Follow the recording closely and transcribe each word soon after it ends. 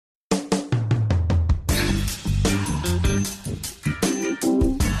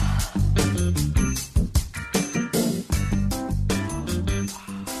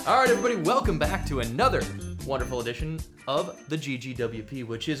All right, everybody, welcome back to another wonderful edition of the GGWP,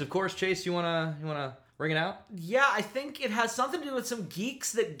 which is, of course, Chase, you wanna ring it out? Yeah, I think it has something to do with some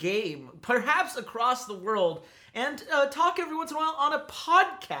geeks that game, perhaps across the world, and talk every once in a while on a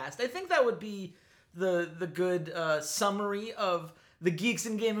podcast. I think that would be the good summary of the Geeks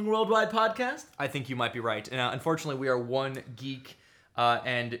in Gaming Worldwide podcast. I think you might be right. And unfortunately, we are one geek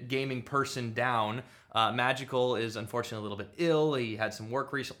and gaming person down. Magical is unfortunately a little bit ill. He had some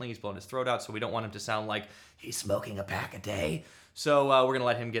work recently. He's blown his throat out, so we don't want him to sound like he's smoking a pack a day. So we're going to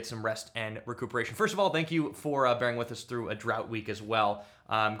let him get some rest and recuperation. First of all, thank you for bearing with us through a drought week as well.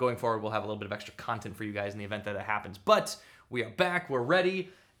 Going forward, we'll have a little bit of extra content for you guys in the event that it happens. But we are back. We're ready.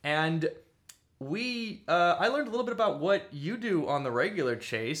 And I learned a little bit about what you do on the regular,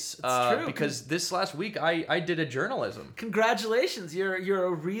 Chase. It's true. Because this last week, I did a journalism. Congratulations. You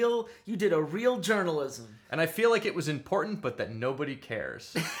did a real journalism. And I feel like it was important, but that nobody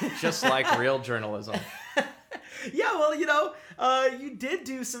cares. Just like real journalism. Yeah, well, you did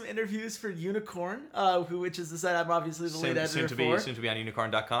do some interviews for Unicorn, which is the site I'm obviously the lead editor for. Soon to be on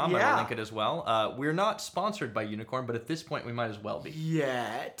unicorn.com. Yeah. I will link it as well. We're not sponsored by Unicorn, but at this point we might as well be.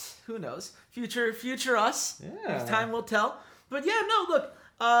 Yet. Who knows? Future us. Yeah. Time will tell. But yeah, no, look,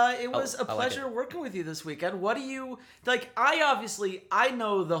 it was a pleasure working with you this weekend. What do you, I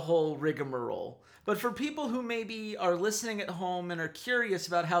know the whole rigmarole, but for people who maybe are listening at home and are curious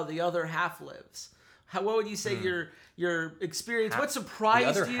about how the other half lives, what would you say your experience? What surprised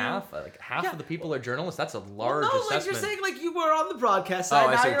you? The other half, half of the people are journalists. That's a large assessment. You're saying you were on the broadcast side.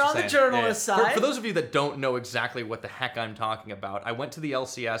 I now see you're what on you're the saying. journalist Yeah. side. For those of you that don't know exactly what the heck I'm talking about, I went to the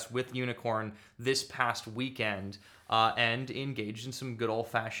LCS with Unicorn this past weekend and engaged in some good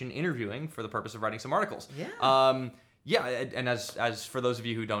old-fashioned interviewing for the purpose of writing some articles. Yeah. Yeah, and as for those of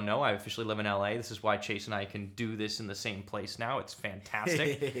you who don't know, I officially live in LA. This is why Chase and I can do this in the same place now. It's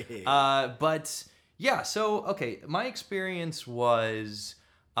fantastic. But yeah, so okay, my experience was,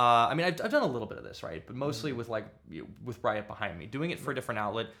 I've done a little bit of this, right? But mostly with Riot behind me, doing it for a different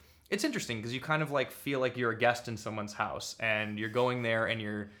outlet. It's interesting because you kind of feel like you're a guest in someone's house, and you're going there and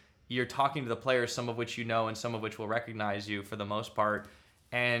you're talking to the players, some of which you know and some of which will recognize you for the most part,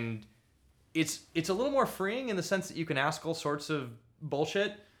 and it's a little more freeing in the sense that you can ask all sorts of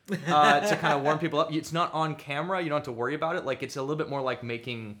bullshit to kind of warm people up. It's not on camera. You don't have to worry about it. It's a little bit more like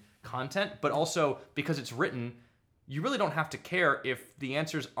making content, but also because it's written, you really don't have to care if the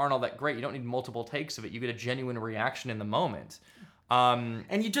answers aren't all that great. You don't need multiple takes of it. You get a genuine reaction in the moment.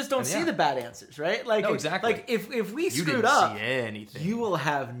 And you just don't see the bad answers, right? No, exactly. If we screwed didn't up, see anything. you will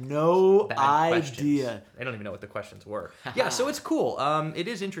have no Bad idea. questions. They don't even know what the questions were. Yeah, so it's cool. It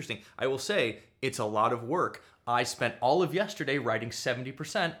is interesting. I will say it's a lot of work. I spent all of yesterday writing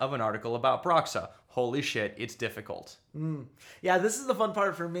 70% of an article about Broxah. Holy shit, it's difficult. Yeah, this is the fun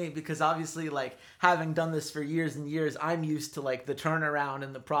part for me because obviously, having done this for years and years, I'm used to the turnaround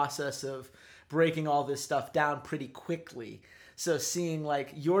and the process of breaking all this stuff down pretty quickly. So seeing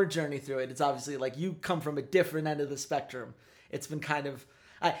your journey through it, it's obviously you come from a different end of the spectrum. It's been kind of,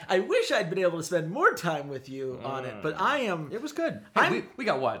 I wish I'd been able to spend more time with you on it, but I am. It was good. Hey, we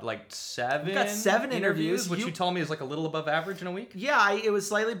got what, seven? We got 7 interviews, which you told me is a little above average in a week. Yeah, it was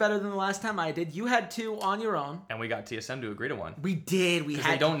slightly better than the last time I did. You had 2 on your own, and we got TSM to agree to one. We did.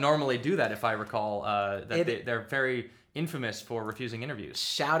 They don't normally do that, if I recall. They're very infamous for refusing interviews.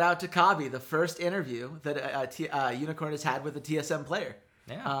 Shout out to Kabi, the first interview that Unicorn has had with a TSM player.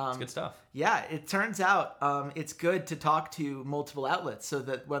 Yeah, it's good stuff. Yeah, it turns out it's good to talk to multiple outlets so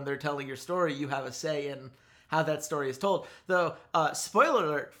that when they're telling your story, you have a say in how that story is told. Though, spoiler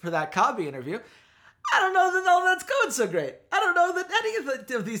alert for that Kabi interview, I don't know that all that's going so great. I don't know that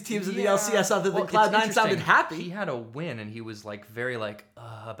any of these teams in the LCS other than Cloud9 sounded happy. He had a win, and he was very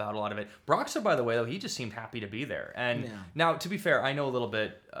about a lot of it. Broxah, by the way, though, he just seemed happy to be there. And now, to be fair, I know a little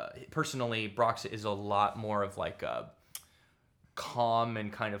bit personally. Broxah is a lot more of a calm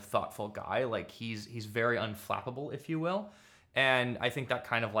and kind of thoughtful guy. He's very unflappable, if you will. And I think that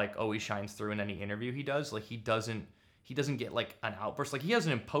kind of always shines through in any interview he does. He doesn't get an outburst. He has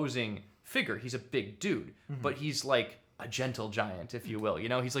an imposing figure. He's a big dude, but he's a gentle giant, if you will.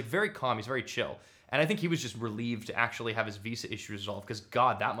 He's very calm. He's very chill. And I think he was just relieved to actually have his visa issue resolved because,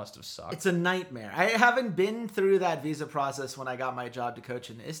 God, that must have sucked. It's a nightmare. I haven't been through that visa process when I got my job to coach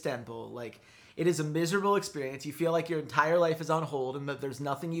in Istanbul. It is a miserable experience. You feel like your entire life is on hold and that there's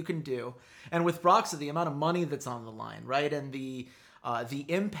nothing you can do. And with Broxah, the amount of money that's on the line, right? And the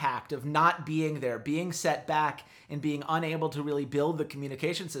impact of not being there, being set back and being unable to really build the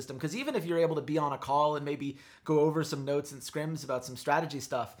communication system. Because even if you're able to be on a call and maybe go over some notes and scrims about some strategy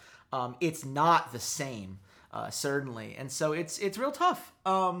stuff, it's not the same. certainly. And so it's real tough.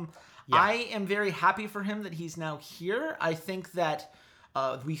 I am very happy for him that he's now here. I think that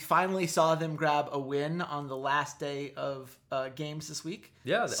we finally saw them grab a win on the last day of games this week.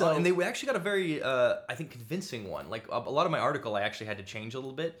 Yeah, so, and they actually got a very, I think, convincing one. Like, a lot of my article I actually had to change a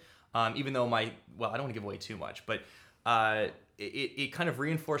little bit, even though I don't want to give away too much, but it kind of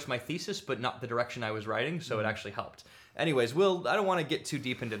reinforced my thesis, but not the direction I was writing, so it actually helped. Anyways, I don't want to get too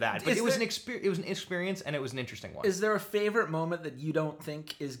deep into that, but it was an experience, and it was an interesting one. Is there a favorite moment that you don't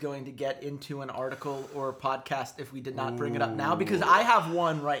think is going to get into an article or podcast if we did not bring it up now? Because I have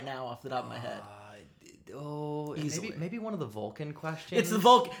one right now off the top of my head. Maybe one of the Vulcan questions. It's the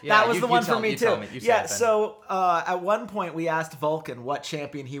Vulcan. Yeah, that was the one for me too. Yeah, so at one point we asked Vulcan what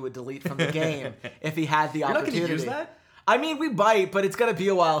champion he would delete from the game if he had the opportunity. You're not going to use that? I mean, we bite, but it's going to be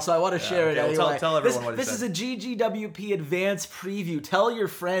a while, so I want to share it anyway. Tell everyone what it This is a GGWP advanced preview. Tell your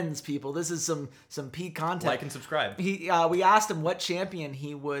friends, people. This is some peak content. Like and subscribe. We asked him what champion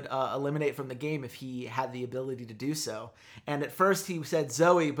he would eliminate from the game if he had the ability to do so. And at first he said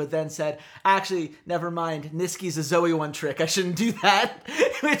Zoe, but then said, actually, never mind. Niski's a Zoe one trick. I shouldn't do that.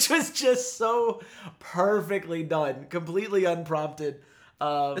 Which was just so perfectly done. Completely unprompted.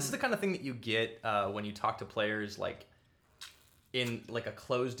 This is the kind of thing that you get when you talk to players like in like a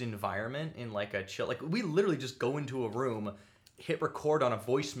closed environment, in like a chill, like we literally just go into a room, hit record on a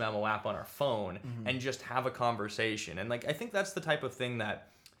voice memo app on our phone, and just have a conversation. And like I think that's the type of thing that,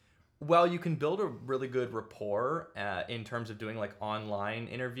 while you can build a really good rapport in terms of doing like online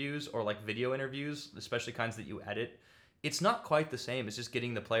interviews or like video interviews, especially kinds that you edit, it's not quite the same. It's just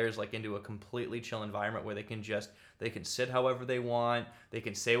getting the players like into a completely chill environment where they can sit however they want, they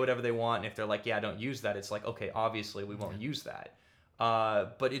can say whatever they want, and if they're like, yeah, don't use that, it's like, okay, obviously we won't use that.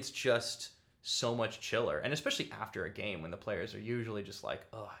 But it's just so much chiller, and especially after a game when the players are usually just like,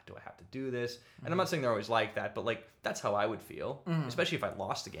 oh, do I have to do this? And I'm not saying they're always like that, but like that's how I would feel, especially if I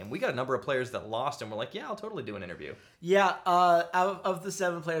lost a game. We got a number of players that lost and were like, yeah, I'll totally do an interview. Yeah, out of the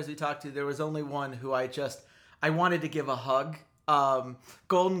 7 players we talked to, there was only one who I wanted to give a hug.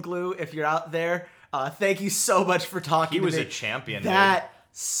 Golden Glue, if you're out there, thank you so much for talking to me. He was a champion, That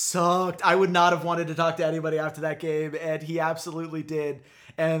sucked. I would not have wanted to talk to anybody after that game, and he absolutely did.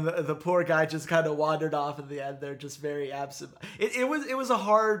 And the poor guy just kind of wandered off in the end. They're just very absent. It was a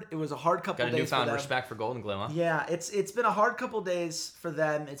hard couple days. Got a newfound respect for Golden Glue, huh? Yeah, it's been a hard couple days for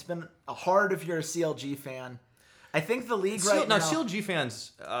them. It's been hard if you're a CLG fan. I think the league now... CLG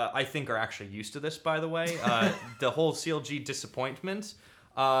fans, I think, are actually used to this, by the way. The whole CLG disappointment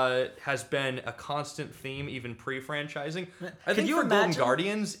has been a constant theme, even pre-franchising. I think for Golden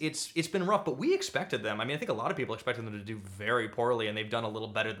Guardians, it's been rough, but we expected them. I mean, I think a lot of people expected them to do very poorly, and they've done a little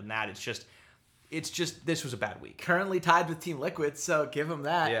better than that. It's just this was a bad week. Currently tied with Team Liquid, so give them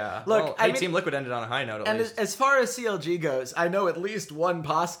that. Yeah. Look, Team Liquid ended on a high note, at least. And as far as CLG goes, I know at least one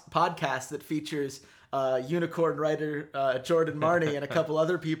podcast that features Unicorn writer Jordan Marnie and a couple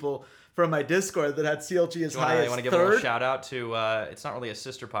other people from my Discord that had CLG as high as 3rd. You want to give a little shout out to, it's not really a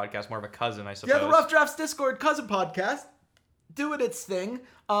sister podcast, more of a cousin, I suppose. Yeah, the Rough Drafts Discord cousin podcast. Doing its thing.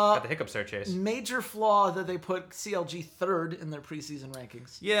 Got the hiccups there, Chase. Major flaw that they put CLG 3rd in their preseason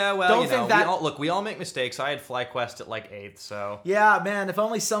rankings. Yeah, well, we all make mistakes. I had FlyQuest at like 8th, so... Yeah, man, if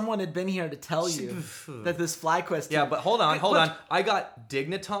only someone had been here to tell you that this FlyQuest... Yeah, but hold on. I got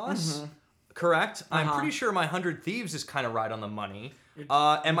Dignitas, correct? I'm pretty sure my 100 Thieves is kind of right on the money.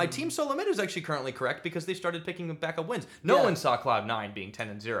 And my Team Solo Mid is actually currently correct because they started picking back up wins. No one saw Cloud9 being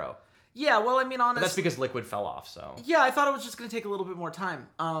 10-0. Yeah, well, I mean, honestly... But that's because Liquid fell off, so... Yeah, I thought it was just going to take a little bit more time.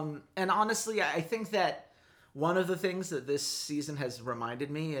 And honestly, I think that one of the things that this season has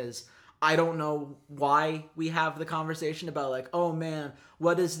reminded me is... I don't know why we have the conversation about like, oh man,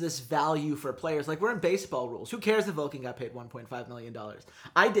 what is this value for players? Like, we're in baseball rules. Who cares if Vulcan got paid $1.5 million?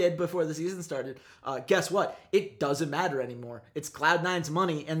 I did before the season started. Guess what? It doesn't matter anymore. It's Cloud9's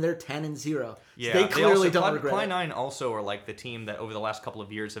money, and they're 10-0. Yeah, so they clearly don't regret it. Cloud9 also are like the team that over the last couple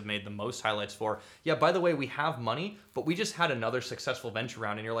of years have made the most highlights for. Yeah, by the way, we have money, but we just had another successful venture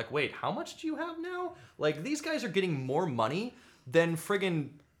round, and you're like, wait, how much do you have now? Like, these guys are getting more money than friggin'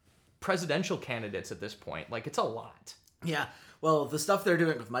 presidential candidates at this point. Like, it's a lot. Yeah. Well, the stuff they're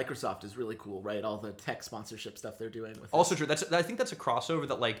doing with Microsoft is really cool, right? All the tech sponsorship stuff they're doing with also true. I think that's a crossover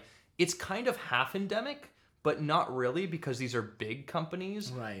that, like, it's kind of half endemic, but not really, because these are big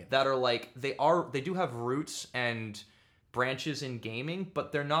companies that are like, they do have roots and branches in gaming,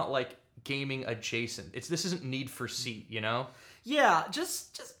 but they're not like gaming adjacent. This isn't Need for Seat, you know? Yeah,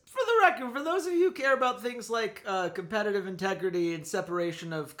 just for the record, for those of you who care about things like competitive integrity and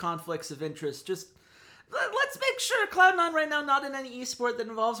separation of conflicts of interest, just let's make sure Cloud9 right now not in any esport that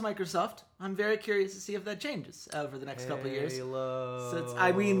involves Microsoft. I'm very curious to see if that changes over the next couple of years. Halo. So it's,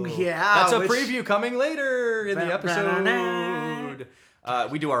 I mean, yeah. That's a preview coming later in the episode.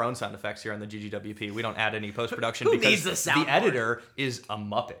 We do our own sound effects here on the GGWP. We don't add any post-production Who because needs a soundboard? the editor is a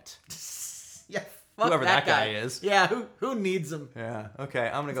Muppet. Yeah, fuck Whoever that guy is. Yeah, who needs him? Yeah. Okay.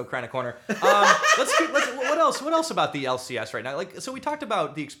 I'm gonna go cry in a corner. What else about the LCS right now? Like, so we talked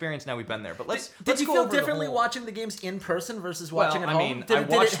about the experience. Now we've been there, but let's. Did you go feel over the differently whole- watching the games in person versus watching at home? I mean, Did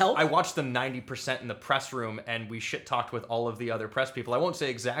it help? I watched them 90% in the press room, and we shit talked with all of the other press people. I won't say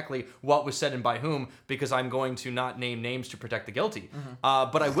exactly what was said and by whom because I'm going to not name names to protect the guilty.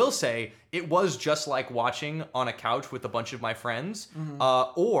 But I will say it was just like watching on a couch with a bunch of my friends,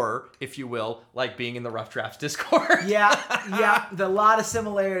 or if you will, like being in the Rough Drafts Discord. Yeah, a lot of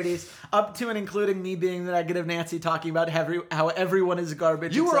similarities, up to and including me being the negative Nancy talking about how everyone is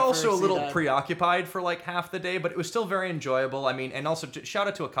garbage. You were except also for a little C-Dub. preoccupied for like half the day, but it was still very enjoyable. I mean, and also shout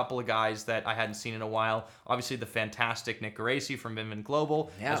out to a couple of guys that I hadn't seen in a while. Obviously, the fantastic Nick Garaci from Vinvin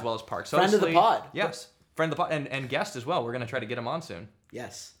Global, Yeah. as well as Park Friend of the Sosley. pod. Yes, friend of the pod, and guest as well. We're going to try to get him on soon.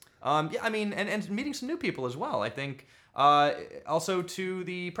 Yes. Yeah, I mean, and meeting some new people as well. I think also to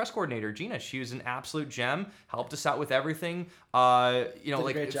the press coordinator, Gina. She was an absolute gem. Helped us out with everything. Did a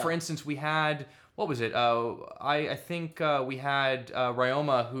Like great job. for instance, we had what was it? I think we had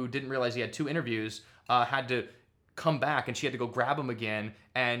Ryoma, who didn't realize he had 2 interviews. Had to come back, and she had to go grab him again.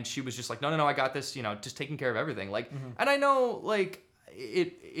 And she was just like, no, I got this. Just taking care of everything. Like, and I know like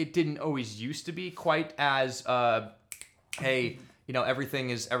it didn't always used to be quite as hey.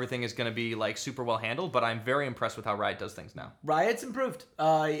 Everything is going to be like super well handled, but I'm very impressed with how Riot does things now. Riot's improved.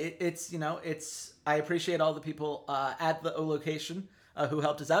 It's I appreciate all the people at the location who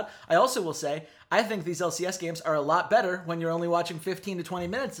helped us out. I also will say I think these LCS games are a lot better when you're only watching 15 to 20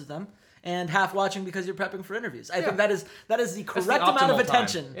 minutes of them and half watching because you're prepping for interviews. I think that is the correct amount of optimal time.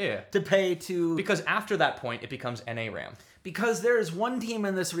 attention Yeah. to pay to Because after that point, it becomes NA RAM. because there is one team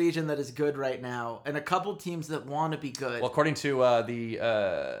in this region that is good right now and a couple teams that want to be good. Well, according to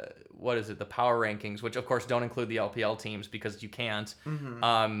the power rankings, which of course don't include the LPL teams because you can't.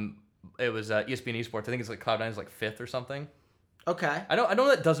 It was ESPN Esports. I think it's like Cloud9 is like 5th or something. Okay. I know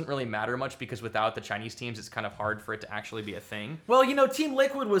that doesn't really matter much because without the Chinese teams, it's kind of hard for it to actually be a thing. Well, Team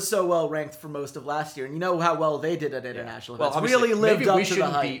Liquid was so well ranked for most of last year, and you know how well they did at international events. obviously, Really lived up to the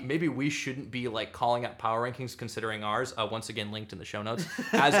hype. Maybe we shouldn't be like calling out power rankings considering ours. Once again, linked in the show notes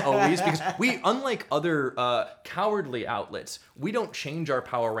as always, because we, unlike other cowardly outlets, we don't change our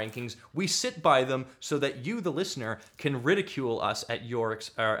power rankings. We sit by them so that you, the listener, can ridicule us at your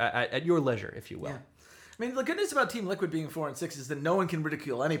at your leisure, if you will. Yeah. I mean, the good news about Team Liquid being 4-6 is that no one can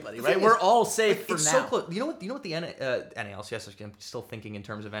ridicule anybody, right? thing We're is, all safe for it's now. so close. You know what the NALCS, I'm still thinking in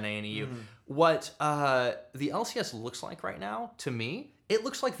terms of NA and EU. What the LCS looks like right now, to me, it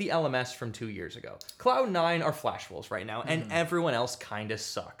looks like the LMS from 2 years ago. Cloud9 are Flash Wolves right now, and everyone else kind of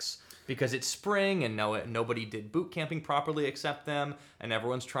sucks. Because it's spring, and nobody did boot camping properly except them, and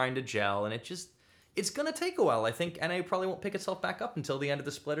everyone's trying to gel, and it's going to take a while. I think NA probably won't pick itself back up until the end of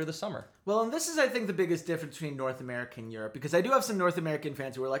the split or the summer. Well, and this is, I think, the biggest difference between North America and Europe, because I do have some North American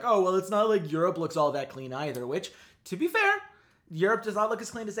fans who are like, oh, well, it's not like Europe looks all that clean either, which, to be fair, Europe does not look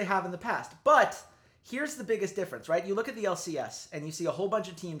as clean as they have in the past. But here's the biggest difference, right? You look at the LCS, and you see a whole bunch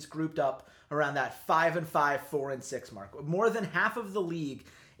of teams grouped up around that 5-5, 4-6 mark. More than half of the league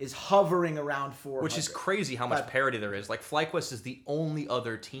is hovering around 400. Which is crazy how much parity there is. Like, FlyQuest is the only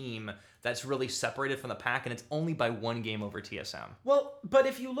other team that's really separated from the pack, and it's only by 1 game over TSM. Well, but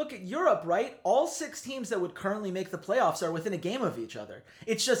if you look at Europe, right, all 6 teams that would currently make the playoffs are within a game of each other.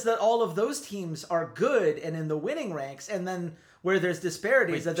 It's just that all of those teams are good and in the winning ranks, and then where there's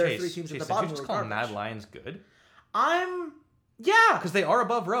disparities, that there are 3 teams at the bottom Did you just who call are garbage. Mad Lions good? Yeah. Because they are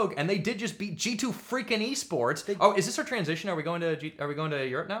above Rogue, and they did just beat G2 freaking Esports. Is this our transition? Are we going to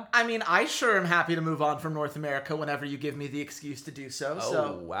Europe now? I mean, I sure am happy to move on from North America whenever you give me the excuse to do so.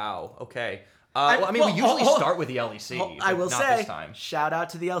 Oh, wow. Okay. We usually start with the LEC. I will not say, this time. shout out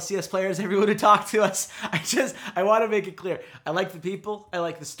to the LCS players, everyone who talked to us. I want to make it clear. I like the people. I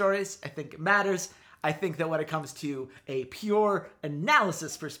like the stories. I think it matters. I think that when it comes to a pure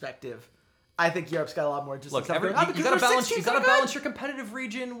analysis perspective, I think Europe's got a lot more just Look, stuff you going on got because to there's 6 balance. You teams got to that are balance good. your competitive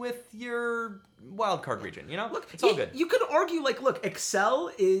region with your wildcard region. Look, it's all good. You could argue,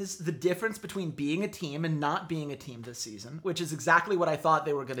 Excel is the difference between being a team and not being a team this season, which is exactly what I thought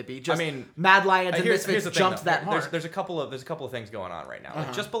they were going to be. Mad Lions and Misfits jumped that mark. There's a couple of things going on right now.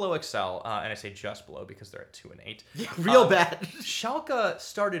 Like just below Excel, and I say just below because they're at 2 and 8. Yeah, real bad. Schalke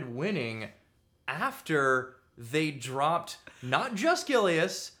started winning after they dropped not just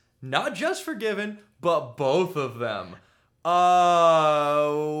Gilius, not just Forgiven, but both of them.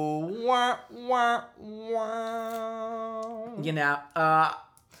 Wah, wah, wah. I'm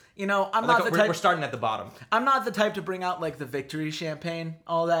not the type. We're starting at the bottom. I'm not the type to bring out like the victory champagne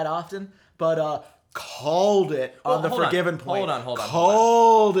all that often, but called it on the forgiven point. Hold on.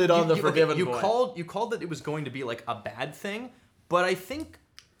 Called it on the forgiven point. You called that it was going to be like a bad thing, but I think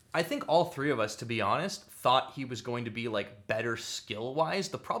all three of us, to be honest, thought he was going to be like better skill-wise.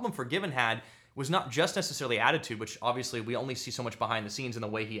 The problem Forgiven had was not just necessarily attitude, which obviously we only see so much behind the scenes in the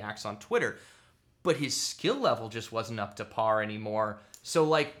way he acts on Twitter, but his skill level just wasn't up to par anymore. So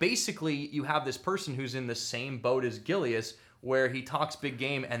like basically you have this person who's in the same boat as Gilius, where he talks big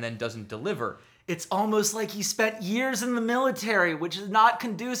game and then doesn't deliver. It's almost like he spent years in the military, which is not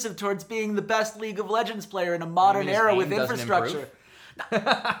conducive towards being the best League of Legends player in a modern era with infrastructure. You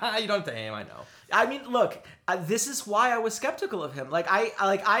don't have to aim, I know. I mean, look, this is why I was skeptical of him.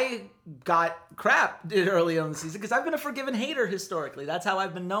 I got crap early on in the season because I've been a Forgiven hater historically. That's how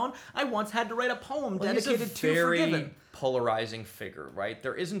I've been known. I once had to write a poem dedicated to Forgiven. Polarizing figure, right?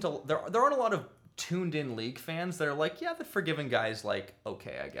 There aren't a lot of tuned in League fans that are like, yeah, the Forgiven guy's like,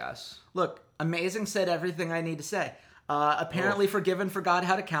 okay, I guess. Look, Amazing said everything I need to say. Apparently Forgiven forgot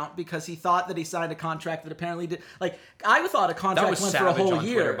how to count because he thought that he signed a contract that apparently did. Like, I thought a contract went for a whole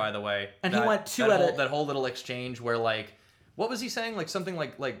year. Twitter, by the way. And he went that whole little exchange where, like, what was he saying? Like, something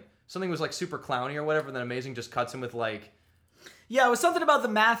like something was like super clowny or whatever, and then Amazing just cuts him with like... Yeah, it was something about the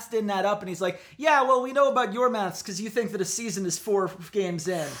maths didn't add up, and he's like, yeah, well, we know about your maths because you think that a season is 4 games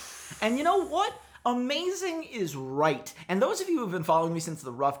in. And you know what? Amazing is right. And those of you who have been following me since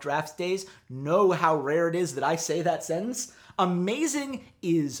the Rough Drafts days know how rare it is that I say that sentence. Amazing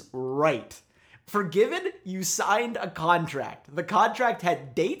is right. Forgiven, you signed a contract. The contract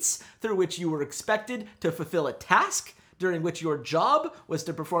had dates through which you were expected to fulfill a task, during which your job was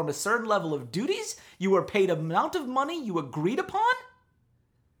to perform a certain level of duties. You were paid an amount of money you agreed upon.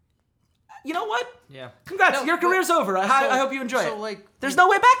 You know what? Yeah. Congrats, your career's over. I hope you enjoy it. Like, there's no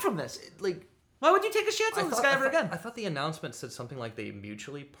way back from this. Like, why would you take a chance on this guy ever again? I thought the announcement said something like they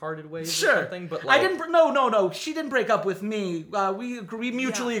mutually parted ways sure. or something, but like... I didn't... No. She didn't break up with me. We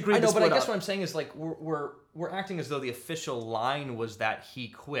mutually agreed to split up. But I guess what I'm saying is, like, we're acting as though the official line was that he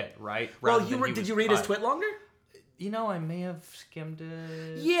quit, right? Well, did you read his tweet longer? You know, I may have skimmed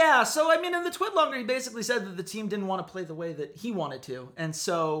it. Yeah, so, I mean, in the tweet longer, he basically said that the team didn't want to play the way that he wanted to, and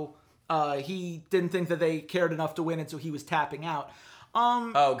so he didn't think that they cared enough to win, and so he was tapping out.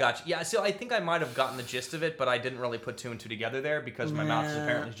 Oh, gotcha. Yeah, so I think I might have gotten the gist of it, but I didn't really put two and two together there because my mouth is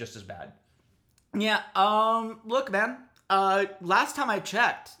apparently just as bad. Yeah, look, man, last time I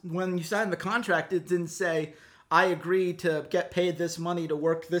checked, when you signed the contract, it didn't say, I agree to get paid this money to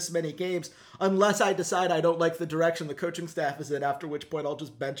work this many games unless I decide I don't like the direction the coaching staff is in, after which point I'll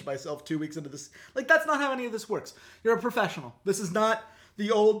just bench myself 2 weeks into this. Like, that's not how any of this works. You're a professional. This is not the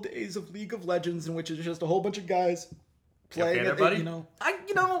old days of League of Legends in which it's just a whole bunch of guys playing. Okay there, buddy?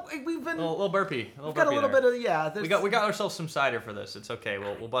 We've been... A little burpee. We've got a little bit of, yeah. We got ourselves some cider for this. It's okay.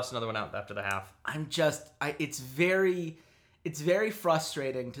 We'll bust another one out after the half. It's very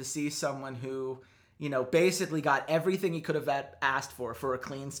frustrating to see someone who, basically got everything he could have asked for a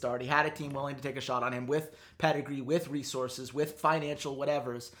clean start. He had a team willing to take a shot on him with pedigree, with resources, with financial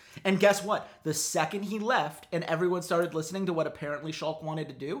whatevers. And guess what? The second he left and everyone started listening to what apparently Schalke wanted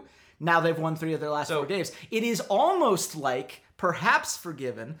to do, now they've won 3 of their last 4 games. It is almost like, perhaps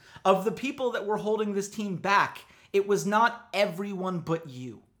Forgiven, of the people that were holding this team back, it was not everyone but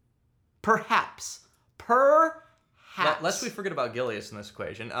you. Perhaps. Lest we forget about Gilius in this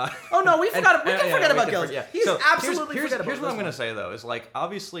equation. We can forget about Gilius. Yeah. He's absolutely forgettable. Here's what I'm going to say, though, is like,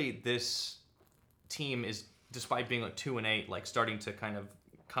 obviously this team is, despite being like 2-8, like starting to kind of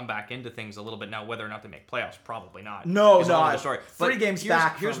come back into things a little bit now. Whether or not they make playoffs, probably not. No. Story. 3 games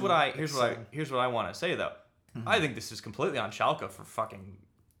back. Here's what I want to say, though. Mm-hmm. I think this is completely on Schalke for fucking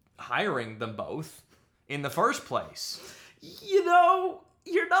hiring them both in the first place.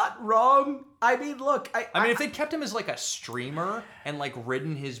 You're not wrong. I mean, look, I mean, if they kept him as like a streamer and like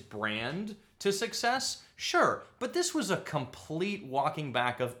ridden his brand to success, sure. But this was a complete walking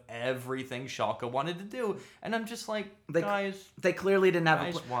back of everything Schalke wanted to do, and I'm just like, guys, they clearly didn't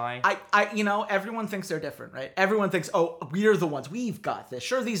have a plan. Why? Everyone thinks they're different, right? Everyone thinks, oh, we're the ones. We've got this.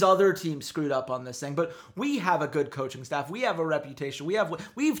 Sure, these other teams screwed up on this thing, but we have a good coaching staff. We have a reputation.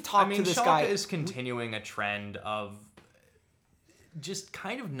 We've talked to this Schalke guy. Is continuing a trend of just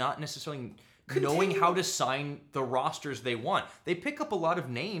kind of not necessarily knowing how to sign the rosters they want. They pick up a lot of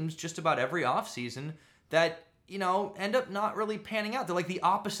names just about every offseason that, end up not really panning out. They're like the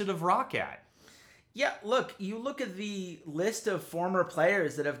opposite of Roccat. Yeah, look, you look at the list of former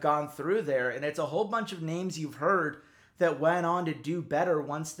players that have gone through there, and it's a whole bunch of names you've heard that went on to do better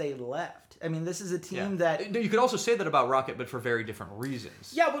once they left. I mean, this is a team that... You could also say that about Rocket, but for very different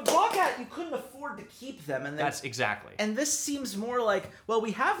reasons. Yeah, but Rocket, you couldn't afford to keep them. And that's exactly. And this seems more like, well,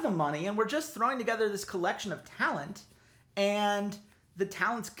 we have the money, and we're just throwing together this collection of talent, and the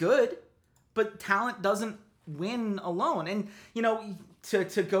talent's good, but talent doesn't win alone. And, you know...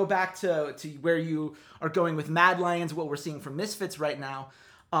 To go back to where you are going with Mad Lions, what we're seeing from Misfits right now,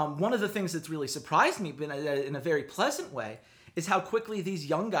 one of the things that's really surprised me in a very pleasant way is how quickly these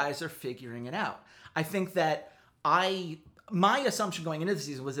young guys are figuring it out. I think that my assumption going into the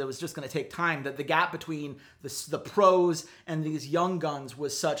season was it was just going to take time, that the gap between the pros and these young guns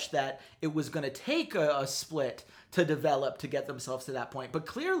was such that it was going to take a split to develop to get themselves to that point. But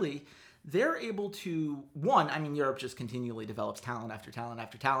clearly... they're able to, Europe just continually develops talent after talent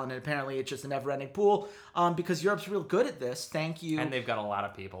after talent, and apparently it's just a never-ending pool because Europe's real good at this. Thank you. And they've got a lot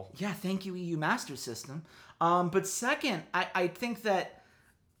of people. Yeah, thank you, EU Master System. But second, I think that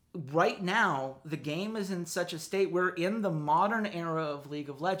right now, the game is in such a state, we're in the modern era of League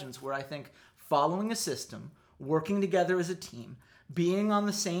of Legends, where I think following a system, working together as a team, being on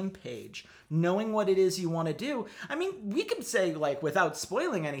the same page, knowing what it is you want to do. I mean, we could say, like, without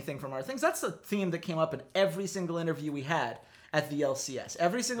spoiling anything from our things, that's the theme that came up in every single interview we had at the LCS.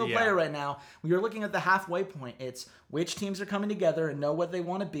 Every single player right now, we are looking at the halfway point. It's which teams are coming together and know what they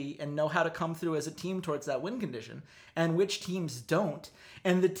want to be and know how to come through as a team towards that win condition, and which teams don't.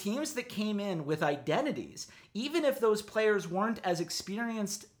 And the teams that came in with identities, even if those players weren't as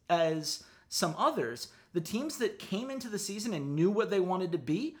experienced as some others, the teams that came into the season and knew what they wanted to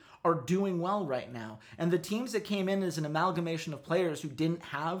be are doing well right now. And the teams that came in as an amalgamation of players who didn't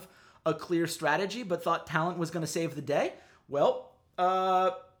have a clear strategy but thought talent was going to save the day, well,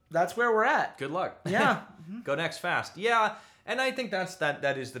 that's where we're at. Good luck. Yeah. Go next fast. Yeah, and I think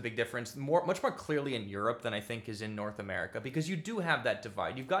that is the big difference. Much more clearly in Europe than I think is in North America, because you do have that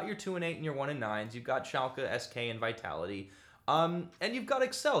divide. You've got your 2-8 and your 1-9s. You've got Schalke, SK, and Vitality. And you've got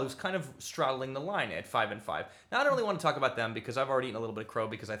Excel, who's kind of straddling the line at 5-5. Now, I don't really want to talk about them because I've already eaten a little bit of crow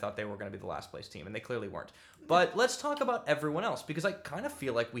because I thought they were going to be the last place team, and they clearly weren't. But let's talk about everyone else, because I kind of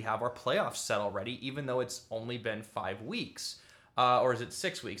feel like we have our playoffs set already, even though it's only been 5 weeks. Or is it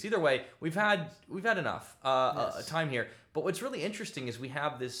 6 weeks? Either way, we've had enough time here. But what's really interesting is we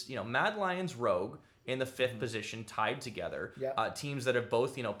have this, Mad Lions Rogue in the 5th position, tied together. Yep. Teams that have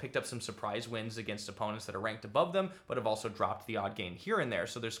both, picked up some surprise wins against opponents that are ranked above them, but have also dropped the odd game here and there.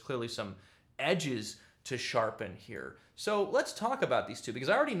 So there's clearly some edges to sharpen here. So let's talk about these two, because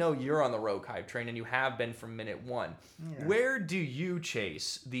I already know you're on the Rogue hype train, and you have been from minute one. Yeah. Where do you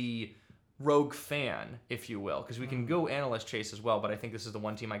chase the Rogue fan, if you will? Because we can go analyst chase as well, but I think this is the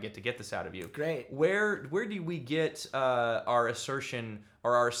one team I get to get this out of you. Great. Where do we get our assertion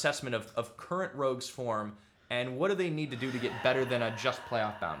or our assessment of current Rogues form, and what do they need to do to get better than a just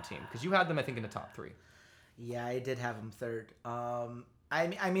playoff bound team? Because you had them, I think, in the top 3. Yeah, I did have them third.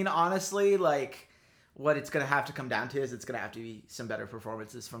 I mean, honestly, like, what it's going to have to come down to is it's going to have to be some better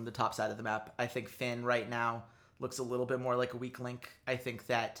performances from the top side of the map. I think Finn right now looks a little bit more like a weak link. I think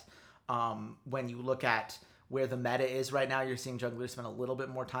that when you look at where the meta is right now, you're seeing junglers spend a little bit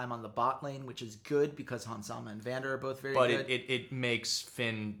more time on the bot lane, which is good because Hansama and Vander are both very good. But it makes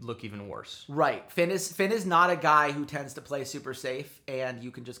Finn look even worse. Right. Finn is not a guy who tends to play super safe, and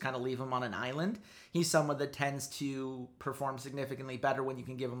you can just kind of leave him on an island. He's someone that tends to perform significantly better when you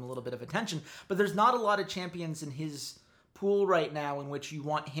can give him a little bit of attention. But there's not a lot of champions in his pool right now in which you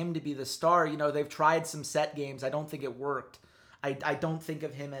want him to be the star. They've tried some set games. I don't think it worked. I don't think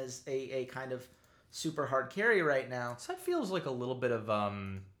of him as a kind of super hard carry right now. So that feels like a little bit of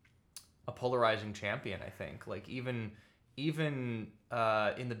a polarizing champion, I think. Like even in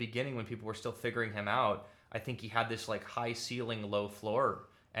the beginning when people were still figuring him out, I think he had this like high ceiling, low floor,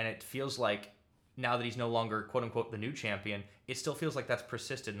 and it feels like now that he's no longer quote unquote the new champion, it still feels like that's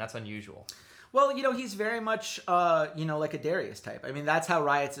persisted, and that's unusual. Well, he's very much like a Darius type. I mean, that's how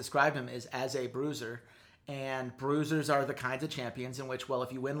Riot's described him, is as a bruiser. And bruisers are the kinds of champions in which, well,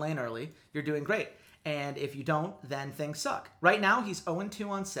 if you win lane early, you're doing great. And if you don't, then things suck. Right now, he's 0-2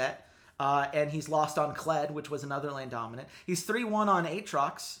 on set, and he's lost on Kled, which was another lane dominant. He's 3-1 on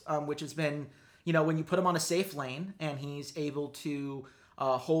Aatrox, which has been, when you put him on a safe lane and he's able to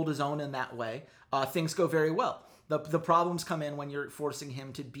hold his own in that way, things go very well. The problems come in when you're forcing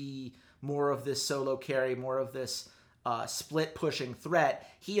him to be more of this solo carry, more of this split pushing threat.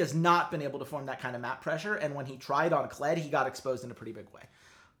 He has not been able to form that kind of map pressure, and when he tried on Kled, he got exposed in a pretty big way.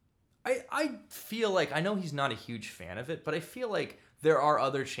 I feel like, I know he's not a huge fan of it, but I feel like there are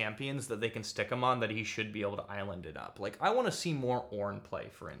other champions that they can stick him on that he should be able to island it up. Like, I want to see more Ornn play,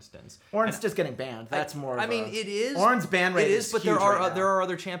 for instance. Ornn's just getting banned. That's more. I mean, it is. Ornn's ban rate is but huge there are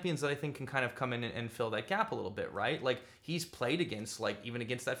other champions that I think can kind of come in and fill that gap a little bit, right? Like, he's played against, like, even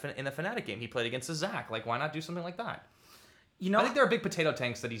against that in the Fnatic game, he played against a Zac. Like, why not do something like that? I think there are big potato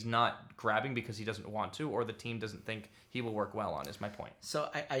tanks that he's not grabbing because he doesn't want to, or the team doesn't think he will work well on, is my point. So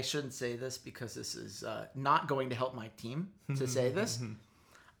I shouldn't say this because this is not going to help my team to say this.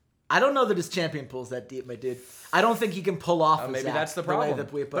 I don't know that his champion pool's that deep, my dude. I don't think he can pull off maybe Zac that's the problem. The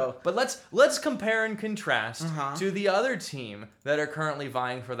way that but let's compare and contrast to the other team that are currently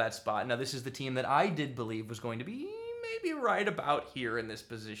vying for that spot. Now, this is the team that I did believe was going to be maybe right about here in this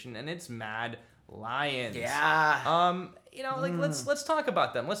position, and it's Mad Lions. Yeah. Let's talk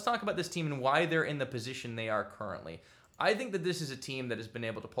about them. Let's talk about this team and why they're in the position they are currently. I think that this is a team that has been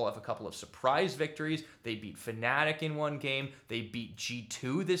able to pull off a couple of surprise victories. They beat Fnatic in one game. They beat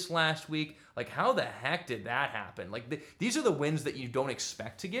G2 this last week. Like, how the heck did that happen? Like, these are the wins that you don't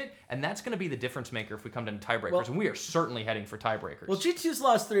expect to get, and that's going to be the difference maker if we come to tiebreakers, and we are certainly heading for tiebreakers. Well, G2's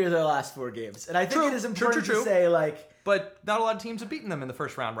lost 3 of their last 4 games, and I think it is important to say, like... But not a lot of teams have beaten them in the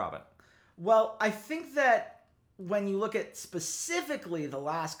first round robin. Well, I think that when you look at specifically the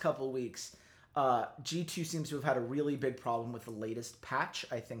last couple weeks... G2 seems to have had a really big problem with the latest patch.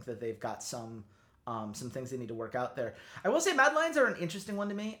 I think that they've got some things they need to work out there. I will say Mad Lions are an interesting one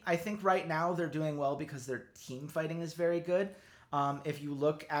to me. I think right now they're doing well because their team fighting is very good. If you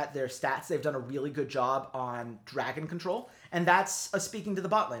look at their stats, they've done a really good job on dragon control, and that's speaking to the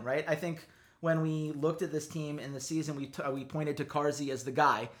bot lane, right? I think when we looked at this team in the season, we pointed to Carzzy as the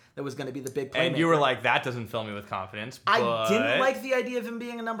guy that was going to be the big playmaker. And you were like, that doesn't fill me with confidence. But... I didn't like the idea of him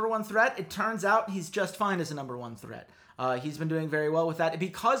being a number 1 threat. It turns out he's just fine as a number 1 threat. He's been doing very well with that.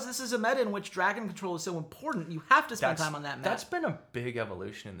 Because this is a meta in which dragon control is so important, you have to spend time on that meta. That's been a big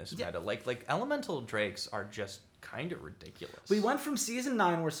evolution in this meta. Like elemental drakes are just kind of ridiculous. We went from Season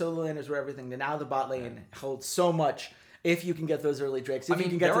 9 where solo laners were everything to now the bot lane holds so much. If you can get those early drakes, you can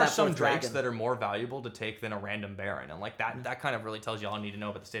get there to are that some dragon. drakes that are more valuable to take than a random baron, and like that kind of really tells you all you need to know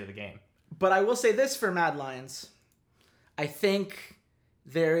about the state of the game. But I will say this for Mad Lions, I think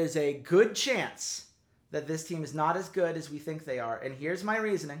there is a good chance that this team is not as good as we think they are, and here's my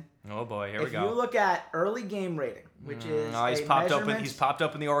reasoning. Oh boy, here we go. If you look at early game rating, which is he's popped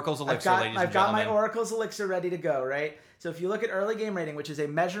open the Oracle's Elixir, ladies and gentlemen. I've got my Oracle's Elixir ready to go, right? So if you look at early game rating, which is a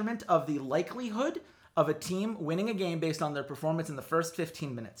measurement of the likelihood of a team winning a game based on their performance in the first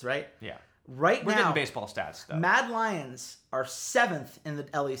 15 minutes, right? Yeah. We're now, getting baseball stats, though. Mad Lions are 7th in the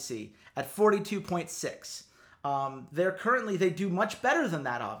LEC at 42.6. They do much better than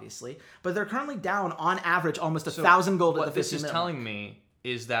that, obviously, but they're currently down on average almost 1,000 gold at the 50 minute. What this is telling me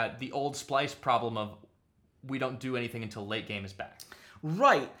is that the old Splice problem of we don't do anything until late game is back.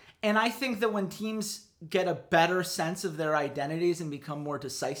 Right. And I think that when teams get a better sense of their identities and become more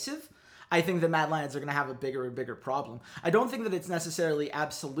decisive, I think the Mad Lions are going to have a bigger and bigger problem. I don't think that it's necessarily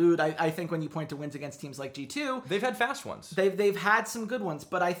absolute. I think when you point to wins against teams like G2... They've had fast ones. They've had some good ones,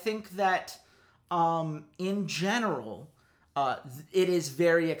 but I think that in general, it is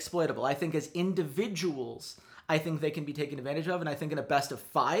very exploitable. I think as individuals, I think they can be taken advantage of, and I think in a best of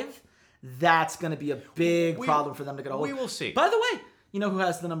 5, that's going to be a big problem for them to get a hold of. We will see. By the way, you know who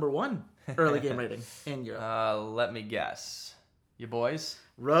has the number 1 early game rating in Europe? Let me guess. You boys?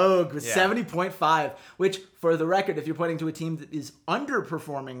 Rogue with 70.5, which, for the record, if you're pointing to a team that is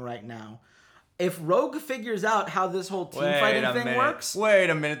underperforming right now, if Rogue figures out how this whole team fighting thing works...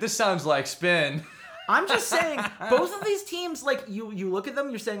 Wait a minute, this sounds like spin. I'm just saying, both of these teams, like, you look at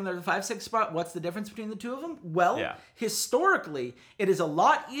them, you're saying they're the 5-6 spot. What's the difference between the two of them? Well, historically, it is a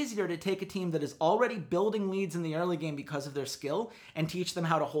lot easier to take a team that is already building leads in the early game because of their skill and teach them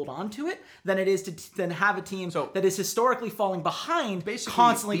how to hold on to it than it is to then have a team that is historically falling behind, basically,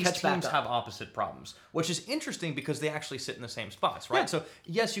 constantly catch back up. These teams have opposite problems, which is interesting because they actually sit in the same spots, right? Yeah. So,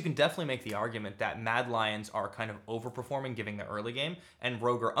 yes, you can definitely make the argument that Mad Lions are kind of overperforming giving their early game and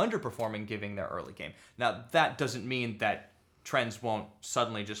Rogue are underperforming giving their early game. Now, that doesn't mean that trends won't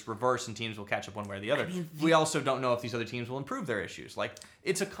suddenly just reverse and teams will catch up one way or the other. We also don't know if these other teams will improve their issues. Like,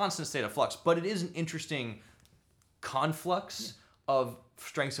 it's a constant state of flux, but it is an interesting conflux of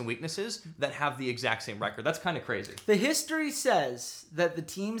strengths and weaknesses that have the exact same record. That's kind of crazy. The history says that the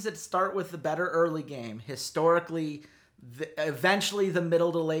teams that start with the better early game, historically, eventually the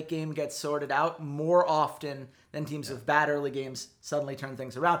middle to late game gets sorted out more often than teams with bad early games suddenly turn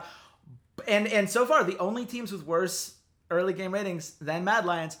things around. And so far, the only teams with worse early game ratings than Mad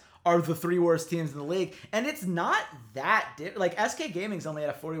Lions are the 3 worst teams in the league. And it's not that like SK Gaming's only at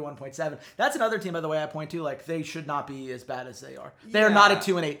a 41.7. That's another team, by the way, I point to. Like, they should not be as bad as they are. They are not a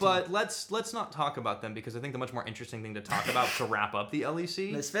 2-8 But team. let's not talk about them, because I think the much more interesting thing to talk about to wrap up the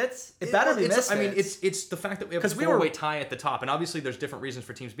LEC. Misfits? It better be Misfits. I mean, it's the fact that we have a 4-way tie at the top, and obviously there's different reasons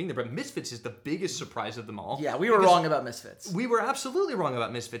for teams being there, but Misfits is the biggest surprise of them all. Yeah, we were wrong about Misfits. We were absolutely wrong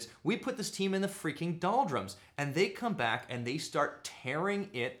about Misfits. We put this team in the freaking doldrums, and they come back and they start tearing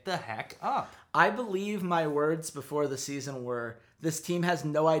it the heck up. I believe my words before the season were, this team has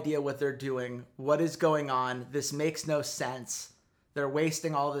no idea what they're doing. What is going on? This makes no sense. They're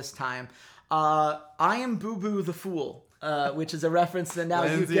wasting all this time. I am Boo Boo the Fool, which is a reference that now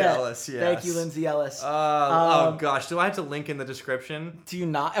Lindsay you get. Ellis, yes. Thank you, Lindsay Ellis. Oh gosh, do I have to link in the description? Do you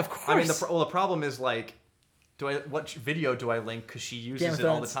not? Of course. I mean, the problem is, like, what video do I link? Because she uses it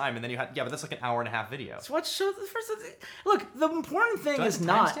all the time, and then but that's like an hour and a half video. So what show the first? Look, the important thing do I is have to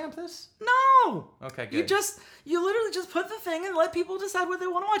not timestamp this. No. Okay, good. You literally just put the thing and let people decide what they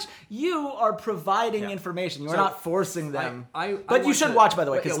want to watch. You are providing information. You are not forcing them. But you should watch, by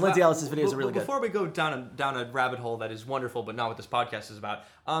the way, because Lindsay Ellis's videos are really good. Before we go down a rabbit hole that is wonderful, but not what this podcast is about,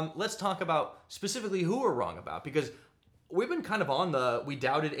 let's talk about specifically who we're wrong about, because we've been kind of we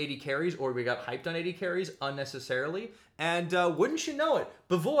doubted 80 carries, or we got hyped on 80 carries unnecessarily, and wouldn't you know it,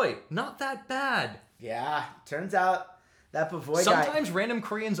 Bavoy, not that bad. Yeah, turns out that Bavoy guy... Sometimes random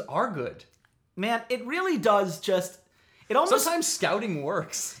Koreans are good. Man, it really does just... Sometimes scouting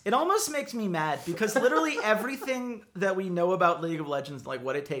works. It almost makes me mad, because literally everything that we know about League of Legends, like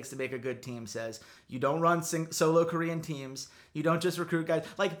what it takes to make a good team, says you don't run solo Korean teams. You don't just recruit guys.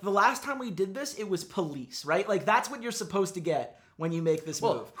 Like, the last time we did this, it was police, right? Like, that's what you're supposed to get when you make this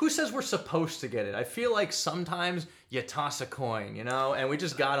move. Who says we're supposed to get it? I feel like sometimes you toss a coin, and we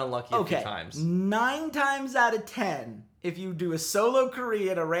just got unlucky a few times. 9 times out of 10, if you do a solo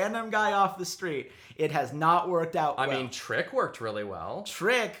Korean, a random guy off the street, it has not worked out well. I mean, Trick worked really well.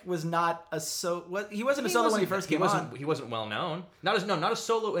 Trick was not he wasn't a solo when he first came on. He wasn't well known. Not a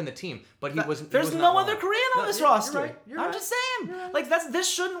solo in the team, but he wasn't. There's no other Korean on this roster. I'm just saying. Like,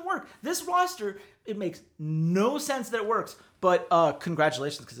 this shouldn't work. This roster, it makes no sense that it works. But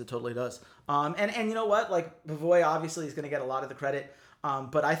congratulations, because it totally does. And you know what? Like, Bavoy obviously is going to get a lot of the credit.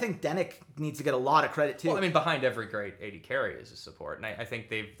 But I think Denick needs to get a lot of credit too. Well, I mean, behind every great 80 carry is a support, and I think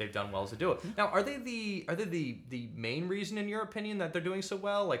they've done well to do it. Now, are they the main reason, in your opinion, that they're doing so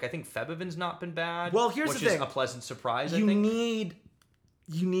well? Like, I think Febiven's not been bad. Well, here's the thing: which is a pleasant surprise. You need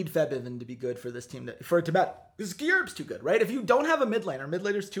Febiven to be good for this team, for it to matter. Because Gearb's too good, right? If you don't have a mid laner, mid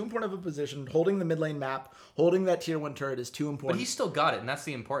laner's too important of a position. Holding the mid lane map, holding that tier 1 turret is too important. But he's still got it, and that's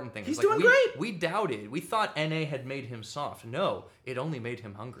the important thing. He's doing great. We doubted. We thought NA had made him soft. No, it only made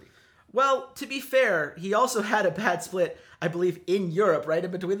him hungry. Well, to be fair, he also had a bad split, I believe, in Europe, right? In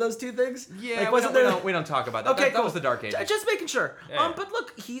between those two things? Yeah, like, we don't talk about that. Okay, that was the Dark Ages. Just making sure. Yeah. But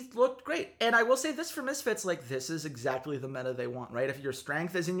look, he looked great. And I will say this for Misfits, like, this is exactly the meta they want, right? If your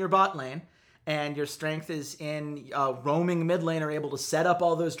strength is in your bot lane, and your strength is in roaming mid lane, are able to set up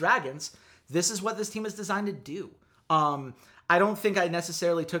all those dragons, this is what this team is designed to do. I don't think I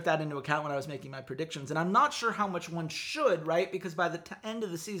necessarily took that into account when I was making my predictions, and I'm not sure how much one should, right? Because by the end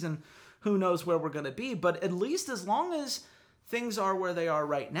of the season, who knows where we're going to be. But at least as long as things are where they are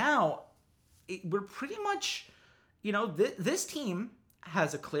right now, we're pretty much, this team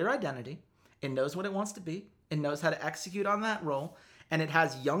has a clear identity. It knows what it wants to be. It knows how to execute on that role. And it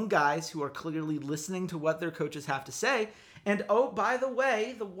has young guys who are clearly listening to what their coaches have to say. And oh, by the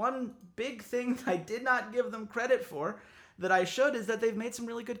way, the one big thing I did not give them credit for that I should is that they've made some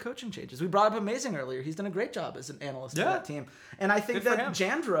really good coaching changes. We brought up Amazing earlier. He's done a great job as an analyst for that team. And I think that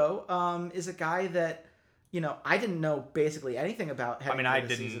Jandro is a guy that, I didn't know basically anything about. I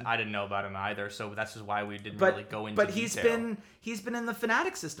didn't know about him either, so that's just why we didn't really go into detail. But he's been in the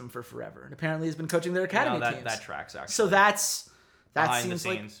Fnatic system for forever, and apparently he's been coaching their academy teams. That tracks, actually. So that seems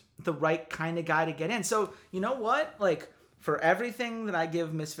like the right kind of guy to get in. So, you know what? Like, for everything that I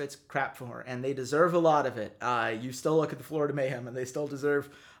give Misfits crap for, and they deserve a lot of it, you still look at the Florida Mayhem, and they still deserve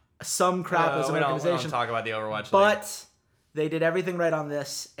some crap as an organization. We don't talk about the Overwatch League. But they did everything right on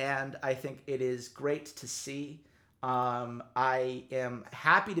this, and I think it is great to see. I am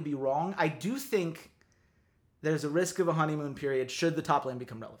happy to be wrong. I do think there's a risk of a honeymoon period should the top lane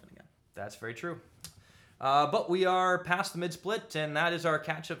become relevant again. That's very true. But we are past the mid-split, and that is our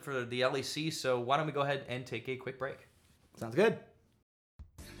catch-up for the LEC, so why don't we go ahead and take a quick break. Sounds good.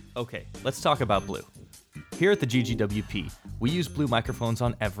 Okay, let's talk about Blue. Here at the GGWP, we use Blue microphones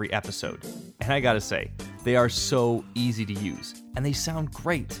on every episode. And I gotta say, they are so easy to use, and they sound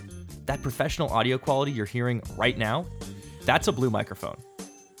great. That professional audio quality you're hearing right now, that's a Blue microphone.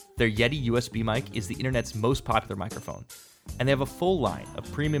 Their Yeti USB mic is the internet's most popular microphone. And they have a full line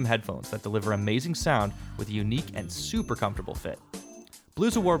of premium headphones that deliver amazing sound with a unique and super comfortable fit.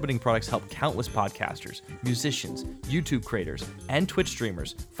 Blue's award-winning products help countless podcasters, musicians, YouTube creators, and Twitch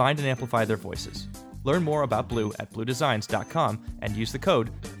streamers find and amplify their voices. Learn more about Blue at bluedesigns.com and use the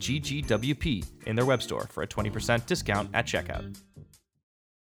code GGWP in their web store for a 20% discount at checkout.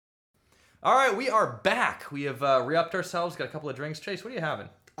 All right, we are back. We have re-upped ourselves, got a couple of drinks. Chase, what are you having?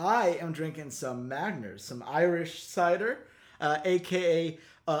 I am drinking some Magners, some Irish cider, a.k.a.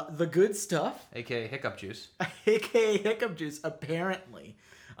 The Good Stuff. A.k.a. hiccup juice. A.k.a. hiccup juice, apparently.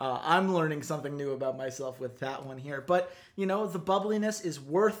 I'm learning something new about myself with that one here. But, you know, the bubbliness is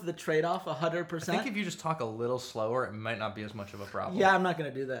worth the trade-off 100%. I think if you just talk a little slower, it might not be as much of a problem. Yeah, I'm not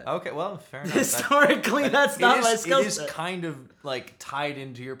going to do that. Okay, well, fair enough. Historically, that's not my skill set. It is kind of, like, tied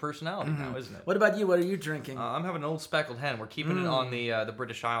into your personality now, isn't it? What about you? What are you drinking? I'm having an Old Speckled Hen. We're keeping it on the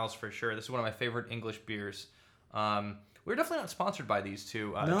British Isles for sure. This is one of my favorite English beers. We're definitely not sponsored by these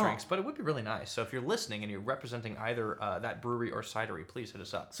two drinks, but it would be really nice. So if you're listening and you're representing either that brewery or cidery, please hit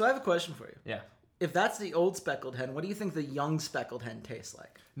us up. So I have a question for you. Yeah. If that's the Old Speckled Hen, what do you think the young Speckled Hen tastes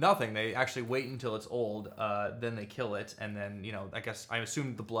like? Nothing. They actually wait until it's old, then they kill it, and then, you know, I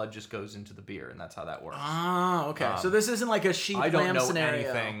assume the blood just goes into the beer, and that's how that works. Ah, okay. So this isn't like a sheep lamb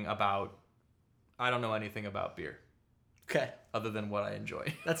scenario. I don't know anything about beer. Okay. Other than what I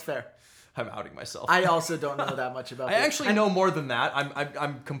enjoy. That's fair. I'm outing myself. I also don't know that much about I actually know more than that.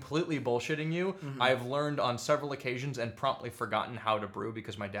 I'm completely bullshitting you. Mm-hmm. I've learned on several occasions and promptly forgotten how to brew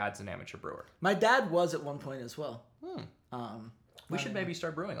because my dad's an amateur brewer. My dad was at one point as well. We should maybe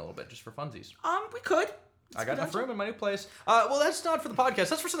start brewing a little bit just for funsies. We could. I got enough room in my new place. Well, that's not for the podcast.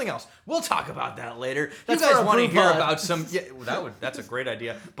 That's for something else. We'll talk about that later. That's you guys for a want to brew hear pod. about some? Yeah, that's a great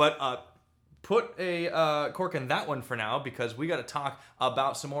idea. But put a cork in that one for now because we got to talk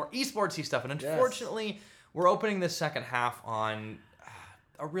about some more esportsy stuff. And unfortunately, we're opening this second half on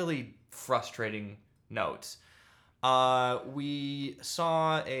a really frustrating note. We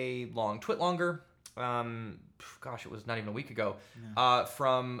saw a long twit longer. It was not even a week ago,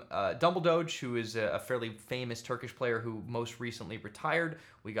 from Dumbledoge, who is a fairly famous Turkish player who most recently retired.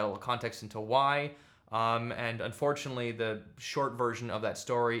 We got a little context into why. And unfortunately, the short version of that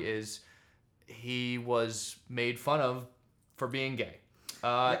story is he was made fun of for being gay.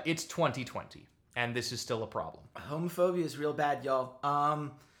 It's 2020, and this is still a problem. Homophobia is real bad,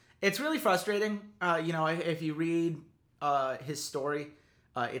 y'all. It's really frustrating. If you read his story,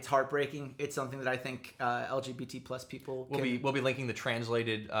 it's heartbreaking. It's something that I think LGBT plus people We'll be linking the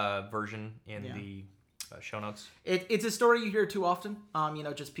translated version in the show notes. It's a story you hear too often.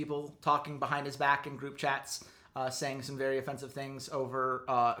 Just people talking behind his back in group chats, saying some very offensive things over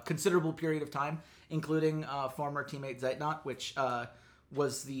a considerable period of time, including former teammate Zeitnot, which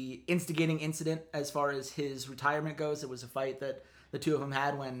was the instigating incident as far as his retirement goes. It was a fight that the two of them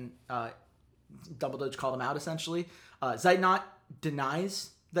had when Dumbledore called him out, essentially. Zeitnot denies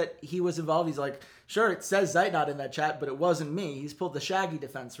that he was involved. He's like, sure, it says Zeitnot in that chat, but it wasn't me. He's pulled the Shaggy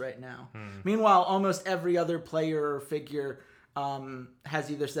defense right now. Meanwhile, almost every other player or figure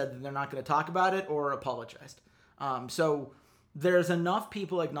has either said that they're not going to talk about it or apologized. So there's enough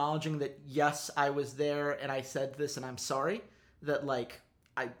people acknowledging that, yes, I was there and I said this and I'm sorry, that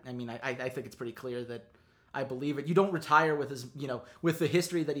I think it's pretty clear that I believe it. You don't retire with with the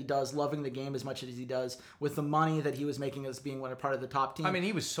history that he does, loving the game as much as he does, with the money that he was making as being a part of the top team. I mean,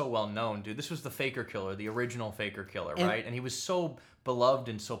 he was so well known, dude. This was the Faker Killer, the original Faker Killer, right? And he was so beloved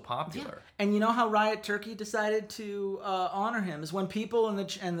and so popular. Yeah. And you know how Riot Turkey decided to honor him is when people in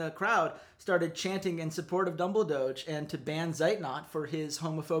the crowd started chanting in support of Dumbledoge and to ban Zeitnot for his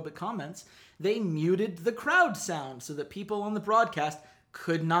homophobic comments. They muted the crowd sound so that people on the broadcast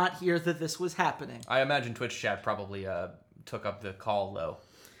could not hear that this was happening. I imagine Twitch chat probably took up the call, though.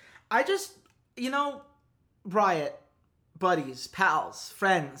 I just, Riot, buddies, pals,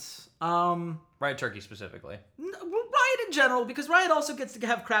 friends. Riot Turkey specifically. Riot in general, because Riot also gets to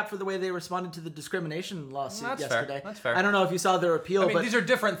have crap for the way they responded to the discrimination lawsuit yesterday. That's fair. I don't know if you saw their appeal, but these are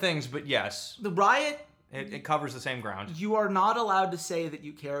different things, but yes. The Riot... It covers the same ground. You are not allowed to say that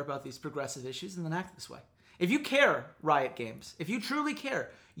you care about these progressive issues and then act this way. If you care, Riot Games, if you truly care,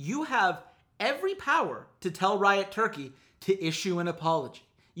 you have every power to tell Riot Turkey to issue an apology.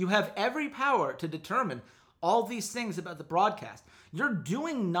 You have every power to determine all these things about the broadcast. You're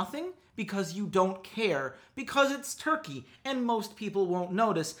doing nothing because you don't care, because it's Turkey, and most people won't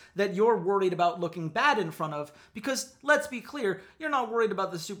notice that you're worried about looking bad in front of, because, let's be clear, you're not worried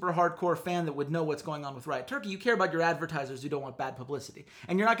about the super hardcore fan that would know what's going on with Riot Turkey. You care about your advertisers who don't want bad publicity.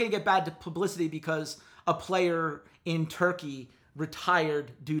 And you're not going to get bad publicity because a player in Turkey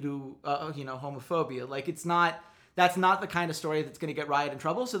retired due to homophobia. Like, that's not the kind of story that's going to get Riot in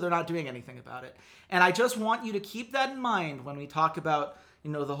trouble, so they're not doing anything about it. And I just want you to keep that in mind when we talk about,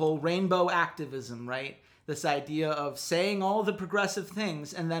 the whole rainbow activism, right? This idea of saying all the progressive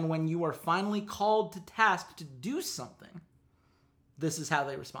things, and then when you are finally called to task to do something, this is how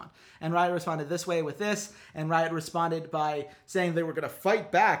they respond. And Riot responded this way with this, and Riot responded by saying they were going to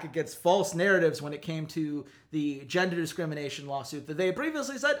fight back against false narratives when it came to the gender discrimination lawsuit that they had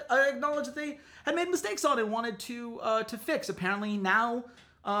previously said, acknowledged that they had made mistakes on and wanted to fix. Apparently now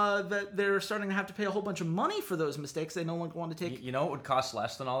that they're starting to have to pay a whole bunch of money for those mistakes, they no longer want to take. You know what would cost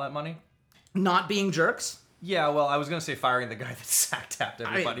less than all that money? Not being jerks. Yeah, well, I was going to say firing the guy that sack-tapped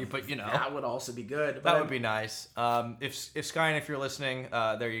everybody, but That would also be good. That would be nice. If Skyen, if you're listening,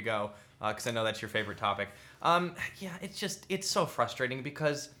 there you go, because I know that's your favorite topic. Yeah, it's so frustrating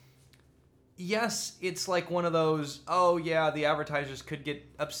because, yes, it's like one of those, oh, yeah, the advertisers could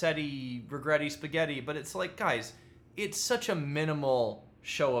get upsetty, regretty spaghetti, but it's like, guys, it's such a minimal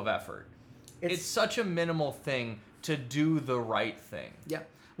show of effort. It's such a minimal thing to do the right thing. Yeah.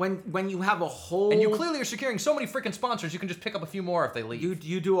 When you have a whole... And you clearly are securing so many freaking sponsors, you can just pick up a few more if they leave.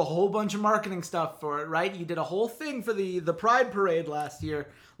 You do a whole bunch of marketing stuff for it, right? You did a whole thing for the Pride Parade last year.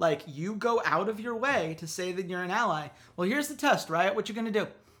 Like, you go out of your way to say that you're an ally. Well, here's the test, Riot. What you going to do?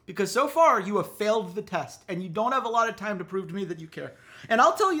 Because so far, you have failed the test, and you don't have a lot of time to prove to me that you care. And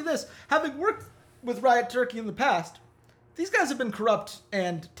I'll tell you this. Having worked with Riot Turkey in the past... These guys have been corrupt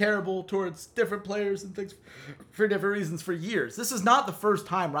and terrible towards different players and things for different reasons for years. This is not the first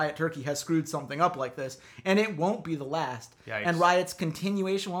time Riot Turkey has screwed something up like this, and it won't be the last. Yikes. And Riot's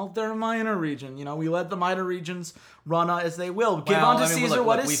continuation, well, they're a minor region. We let the minor regions run as they will. Give on to Caesar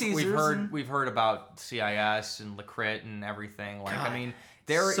what is Caesar's. We've heard about CIS and Lacrit and everything. Like, God, I mean,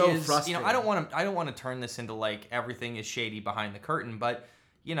 there so is. frustrating. I don't want to turn this into like everything is shady behind the curtain, but.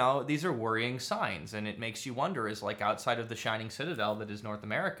 These are worrying signs, and it makes you wonder, is like outside of the shining citadel that is North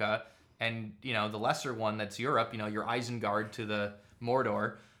America, and, the lesser one that's Europe, your Isengard to the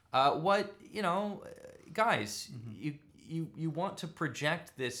Mordor, guys, you want to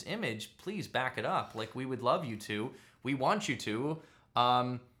project this image, please back it up. Like, we would love you to. We want you to.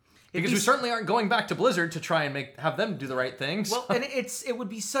 Because we certainly aren't going back to Blizzard to try and have them do the right things. Well, and it would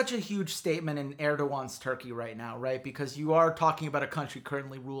be such a huge statement in Erdogan's Turkey right now, right? Because you are talking about a country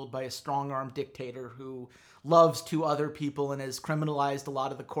currently ruled by a strong-armed dictator who loves to other people and has criminalized a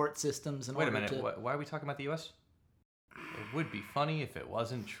lot of the court systems. Wait a minute, why are we talking about the U.S.? It would be funny if it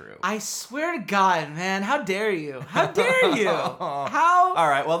wasn't true. I swear to God, man, how dare you? How dare you? How? All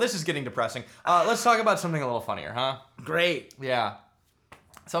right, well, this is getting depressing. Let's talk about something a little funnier, huh? Great. Yeah.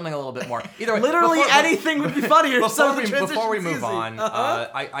 Something a little bit more. Either way, literally anything would be funnier. Before we move on,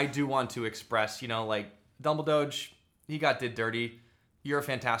 I do want to express, Dumbledore, he did dirty. You're a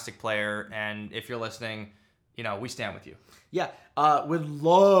fantastic player, and if you're listening, we stand with you. Yeah, would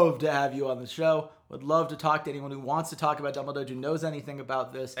love to have you on the show. Would love to talk to anyone who wants to talk about Dumbledore, who knows anything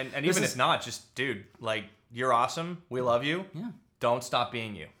about this. And even if not, just, dude, you're awesome. We love you. Yeah. Don't stop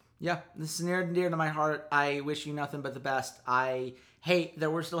being you. Yeah, this is near and dear to my heart. I wish you nothing but the best. I hate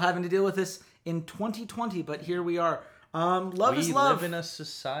that we're still having to deal with this in 2020, but here we are. Love is love. We live in a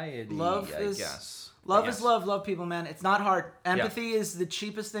society, love I is, guess. Love is love. Love people, man. It's not hard. Empathy is the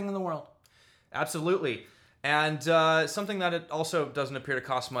cheapest thing in the world. Absolutely. And something that it also doesn't appear to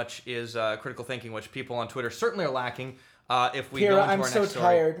cost much is critical thinking, which people on Twitter certainly are lacking. If we go into our next story.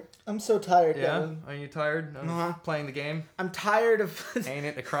 Tired. I'm so tired. Yeah? Devin. Are you tired of playing the game? I'm tired of... Ain't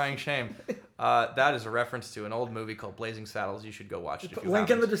it a crying shame? That is a reference to an old movie called Blazing Saddles. You should go watch it if you Link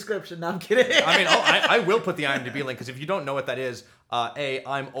in the description. No, I'm kidding. I will put the IMDb link, because if you don't know what that is, A,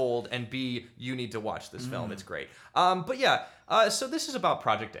 I'm old, and B, you need to watch this film. It's great. But yeah, so this is about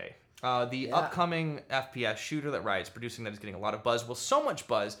Project A. The upcoming FPS shooter that Riot's producing that is getting a lot of buzz. Well, so much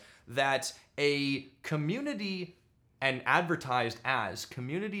buzz that a community and advertised as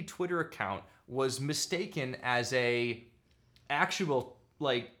community Twitter account was mistaken as a actual,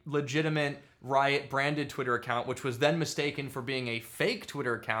 legitimate Riot branded Twitter account, which was then mistaken for being a fake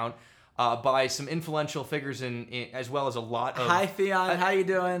Twitter account by some influential figures in as well as a lot of... Hi, Theon. How you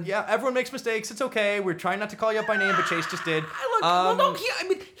doing? Yeah, everyone makes mistakes. It's okay. We're trying not to call you up by name, but Chase just did.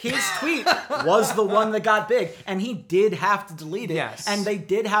 His tweet was the one that got big, and he did have to delete it. Yes. And they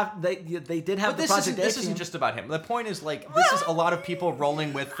did have the Project A. This isn't just about him. The point is, this is a lot of people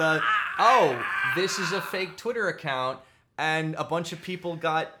rolling with this is a fake Twitter account, and a bunch of people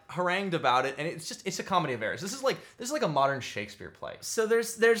got harangued about it, and it's a comedy of errors. This is like a modern Shakespeare play. So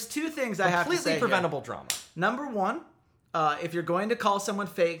there's two things I have to say. Completely preventable drama. Number one, if you're going to call someone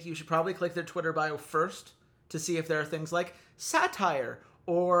fake, you should probably click their Twitter bio first to see if there are things like satire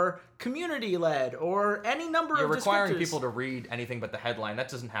or community-led or any number You're of requiring descriptors. people to read anything but the headline. That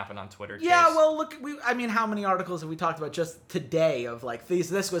doesn't happen on Twitter. Yeah, Chase. well, look, I mean, how many articles have we talked about just today of like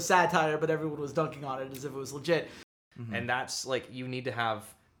this was satire, but everyone was dunking on it as if it was legit. And that's like, you need to have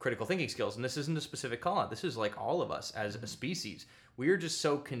critical thinking skills. And this isn't a specific call out. This is like all of us as a species. We are just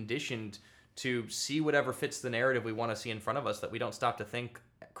so conditioned to see whatever fits the narrative we want to see in front of us that we don't stop to think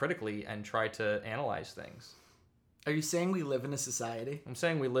critically and try to analyze things. Are you saying we live in a society? I'm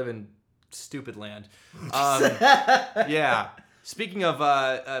saying we live in stupid land. Yeah. Speaking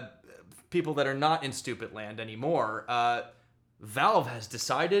of people that are not in stupid land anymore, Valve has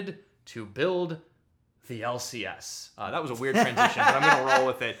decided to build the LCS. That was a weird transition, but I'm gonna roll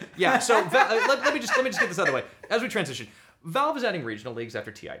with it. Yeah. So let me just get this out of the way as we transition. Valve is adding regional leagues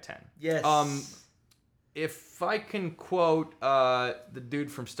after TI10. Yes. If I can quote the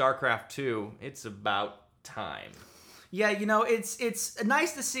dude from StarCraft 2, it's about time. Yeah, it's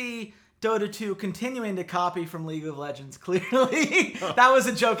nice to see Dota 2 continuing to copy from League of Legends, clearly. That was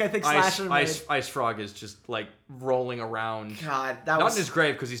a joke I think Slasher made. Ice Frog is just, like, rolling around. God, not in his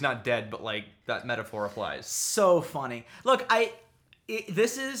grave because he's not dead, but, like, that metaphor applies. So funny. Look, they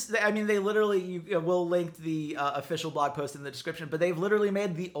literally, we'll link the official blog post in the description, but they've literally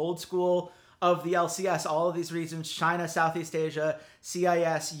made the old school of the LCS, all of these regions, China, Southeast Asia,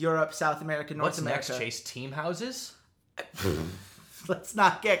 CIS, Europe, South America, North America. What's next, Chase? Team houses? Let's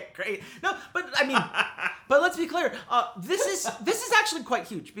not get great. No, but I mean, but let's be clear. This is actually quite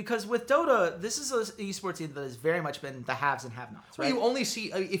huge because with Dota, this is an esports scene that has very much been the haves and have-nots, right? Well, you only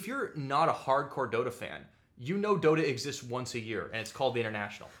see, if you're not a hardcore Dota fan, you know Dota exists once a year, and it's called the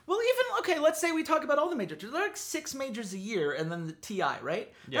International. Well, okay, let's say we talk about all the majors. There are like 6 majors a year, and then the TI,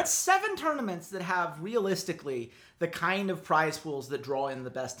 right? Yeah. That's 7 tournaments that have, realistically, the kind of prize pools that draw in the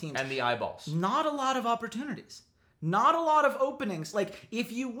best teams. And the eyeballs. Not a lot of opportunities. Not a lot of openings. Like,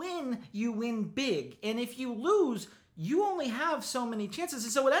 if you win big. And if you lose, you only have so many chances.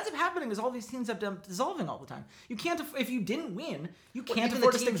 And so what ends up happening is all these teams end up dissolving all the time. You can't, if you didn't win, you can't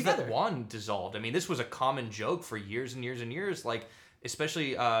afford to stick together. That won dissolved. I mean, this was a common joke for years and years and years. Like,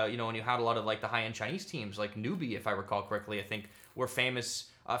 especially, when you had a lot of, like, the high-end Chinese teams, like Newbie, if I recall correctly, I think were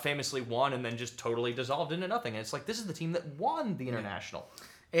famously won and then just totally dissolved into nothing. And it's like, this is the team that won the International.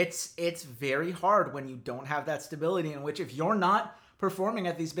 It's very hard when you don't have that stability in which if you're not performing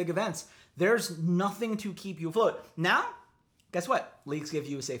at these big events, there's nothing to keep you afloat. Now, guess what? Leagues give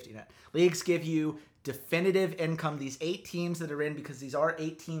you a safety net. Leagues give you definitive income. These 8 teams that are in, because these are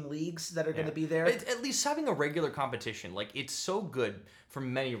 18 leagues that are going to be there. At least having a regular competition, like, it's so good for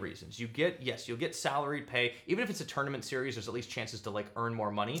many reasons. You'll get salaried pay. Even if it's a tournament series, there's at least chances to, like, earn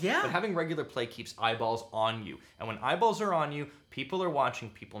more money. Yeah. But having regular play keeps eyeballs on you. And when eyeballs are on you, people are watching,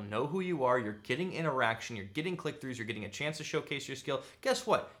 people know who you are, you're getting interaction, you're getting click-throughs, you're getting a chance to showcase your skill. Guess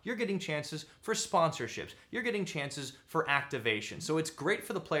what? You're getting chances for sponsorships. You're getting chances for activation. So it's great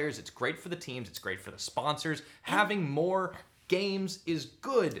for the players, it's great for the teams, it's great for the sponsors. Having more games is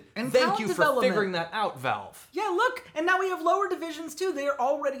good. And thank you for figuring that out, Valve. Yeah, look, and now we have lower divisions too. They are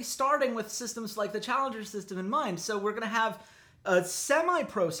already starting with systems like the Challenger system in mind. So we're going to have a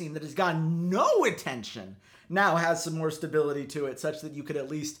semi-pro scene that has gotten no attention now has some more stability to it, such that you could at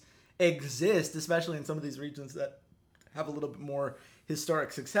least exist, especially in some of these regions that have a little bit more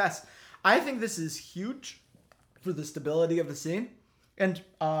historic success. I think this is huge for the stability of the scene. And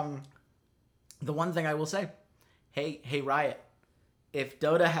the one thing I will say, hey Riot, if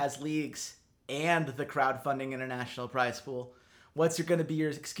Dota has leagues and the crowdfunding international prize pool, what's going to be your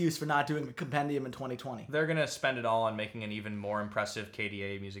excuse for not doing a compendium in 2020? They're going to spend it all on making an even more impressive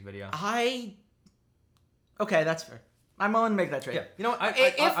KDA music video. Okay, that's fair. I'm willing to make that trade. Yeah, you know what?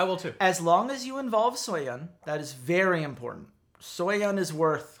 I will too. As long as you involve Soyeon, that is very important. Soyeon is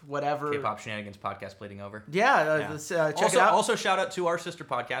worth whatever. K-Pop Shenanigans podcast bleeding over. Yeah. Check it out. Also, shout out to our sister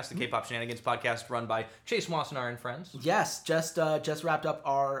podcast, the K-Pop Shenanigans podcast, run by Chase Wassenaar and friends. Yes, just wrapped up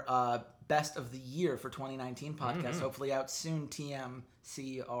our best of the year for 2019 podcast. Hopefully out soon.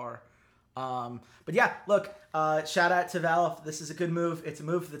 TMCR. But yeah, look. Shout out to Valve. This is a good move. It's a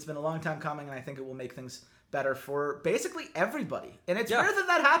move that's been a long time coming, and I think it will make things better for basically everybody. And it's rare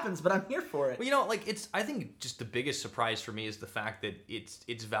that happens, but I'm here for it. Well, I think just the biggest surprise for me is the fact that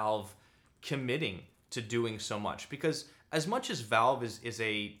it's Valve committing to doing so much. Because as much as Valve is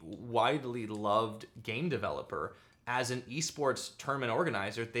a widely loved game developer, as an esports tournament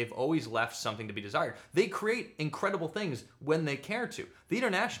organizer, they've always left something to be desired. They create incredible things when they care to. The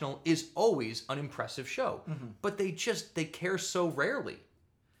International is always an impressive show, but they care so rarely.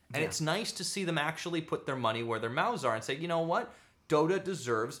 And it's nice to see them actually put their money where their mouths are and say, you know what? Dota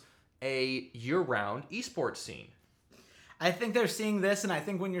deserves a year-round esports scene. I think they're seeing this, and I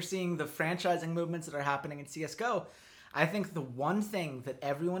think when you're seeing the franchising movements that are happening in CSGO, I think the one thing that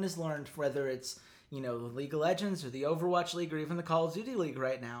everyone has learned, whether it's, the League of Legends or the Overwatch League or even the Call of Duty League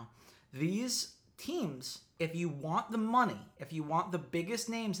right now, these teams, if you want the money, if you want the biggest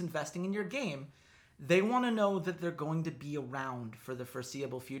names investing in your game, they want to know that they're going to be around for the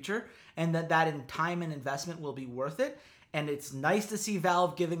foreseeable future and that in time and investment will be worth it. And it's nice to see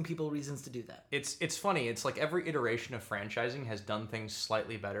Valve giving people reasons to do that. It's funny. It's like every iteration of franchising has done things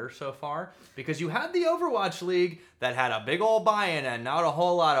slightly better so far. Because you had the Overwatch League that had a big old buy-in and not a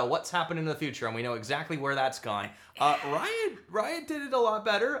whole lot of what's happening in the future. And we know exactly where that's gone. Riot did it a lot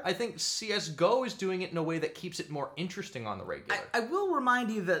better. I think CSGO is doing it in a way that keeps it more interesting on the regular. I will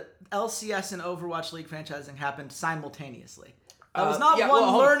remind you that LCS and Overwatch League franchising happened simultaneously. That was not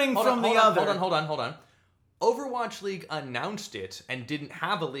learning from the other. Hold on. Overwatch League announced it and didn't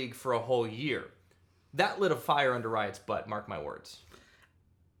have a league for a whole year. That lit a fire under Riot's butt, mark my words.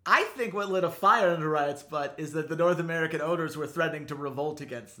 I think what lit a fire under Riot's butt is that the North American owners were threatening to revolt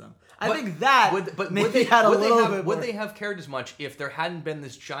against them. I think that would they have cared as much if there hadn't been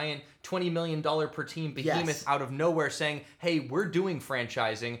this giant $20 million per team behemoth out of nowhere saying, hey, we're doing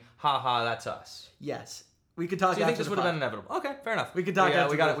franchising, haha, that's us. Yes. We could talk. So you think this would have been inevitable? Okay, fair enough. We could talk.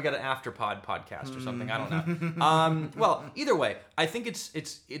 We got an after podcast or something. I don't know. Well, either way, I think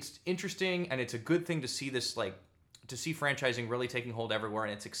it's interesting and it's a good thing to see this to see franchising really taking hold everywhere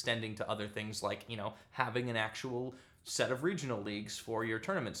and it's extending to other things like having an actual set of regional leagues for your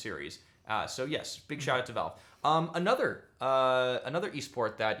tournament series. So yes, big shout out to Valve. Another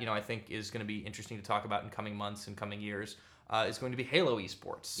esport that I think is going to be interesting to talk about in coming months and coming years. Is going to be Halo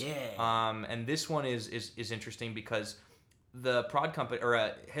Esports. Yeah. And this one is interesting because the prod company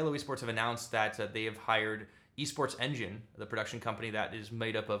or Halo Esports have announced that they have hired Esports Engine, the production company that is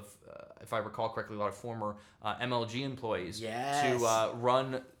made up of, if I recall correctly, a lot of former MLG employees to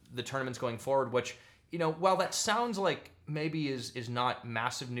run the tournaments going forward. Which while that sounds like maybe is not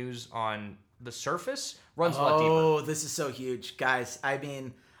massive news on the surface, runs a lot deeper. Oh, this is so huge, guys. I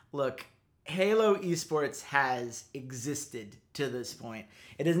mean, look. Halo Esports has existed to this point.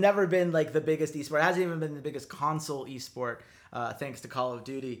 It has never been like the biggest esport. It hasn't even been the biggest console esport, thanks to Call of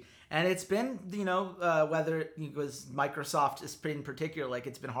Duty. And it's been, whether it was Microsoft in particular,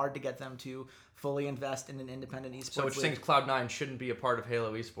 it's been hard to get them to fully invest in an independent esports. So, which things Cloud9 shouldn't be a part of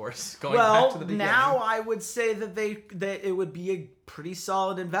Halo Esports going back to the beginning. Now I would say that it would be a pretty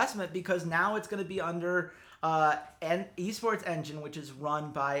solid investment because now it's going to be under an Esports Engine, which is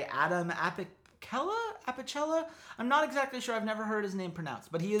run by Adam Apicella. I'm not exactly sure. I've never heard his name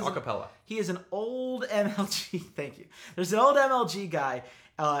pronounced, but he is Acapella. He is an old MLG. Thank you. There's an old MLG guy.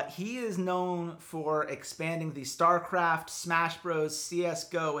 He is known for expanding the StarCraft, Smash Bros,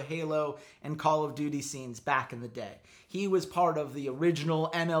 CS:GO, Halo, and Call of Duty scenes back in the day. He was part of the original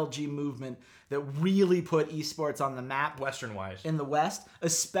MLG movement that really put esports on the map. Western-wise. In the West,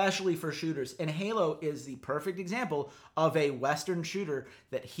 especially for shooters. And Halo is the perfect example of a Western shooter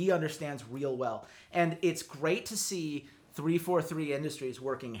that he understands real well. And it's great to see 343 Industries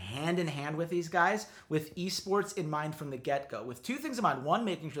working hand in hand with these guys with esports in mind from the get-go. With two things in mind. One,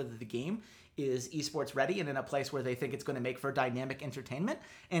 making sure that the game is esports ready and in a place where they think it's going to make for dynamic entertainment.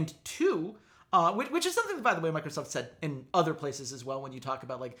 And two, which is something, by the way, Microsoft said in other places as well when you talk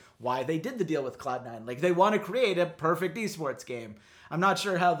about why they did the deal with Cloud9. They want to create a perfect esports game. I'm not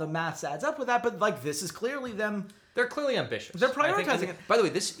sure how the math adds up with that, but this is clearly them. They're clearly ambitious. They're prioritizing I think, by the way,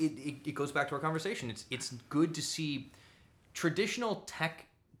 this it goes back to our conversation. It's good to see traditional tech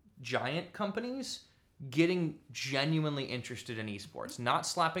giant companies getting genuinely interested in esports, not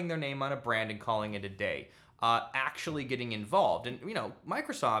slapping their name on a brand and calling it a day, actually getting involved. And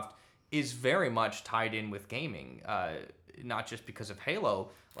Microsoft is very much tied in with gaming, not just because of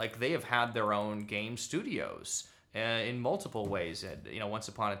Halo. They have had their own game studios in multiple ways. Once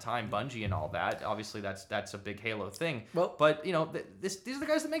upon a time, Bungie and all that. Obviously, that's a big Halo thing. Well, but these are the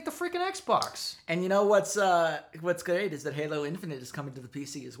guys that make the freaking Xbox. And what's great is that Halo Infinite is coming to the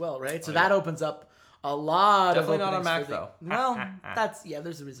PC as well, right? So that opens up a lot Definitely of not on Mac though. Well,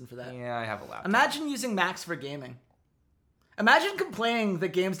 there's a reason for that. Yeah, I have a laptop. Imagine using Macs for gaming. Imagine complaining that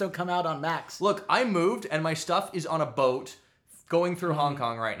games don't come out on Macs. Look, I moved and my stuff is on a boat going through Hong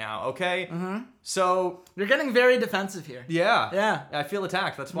Kong right now, okay? Mm-hmm. So you're getting very defensive here. Yeah. I feel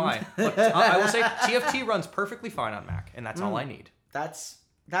attacked, that's why. Look, I will say TFT runs perfectly fine on Mac, and that's all I need. That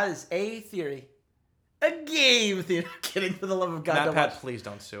is a theory. A game theory. I'm kidding, for the love of God. MatPat, please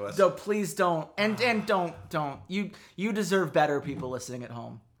don't sue us. So please don't. And don't. You deserve better, people listening at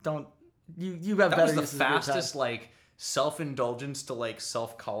home. Don't. You have better uses of your time. That was the fastest, self-indulgence to,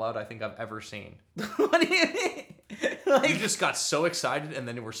 self-call-out I think I've ever seen. What do you mean? You just got so excited and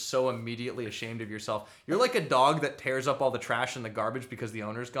then were so immediately ashamed of yourself. You're like a dog that tears up all the trash and the garbage because the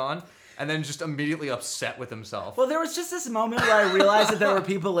owner's gone and then just immediately upset with himself. Well, there was just this moment where I realized that there were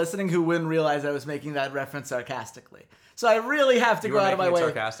people listening who wouldn't realize I was making that reference sarcastically. So I really have to go out of my way.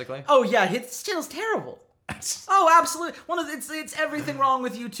 Sarcastically? Oh yeah, his channel's terrible. Oh, absolutely. It's everything wrong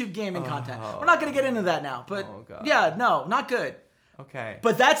with YouTube gaming content. We're not going to get into that now, but yeah, no, not good. Okay.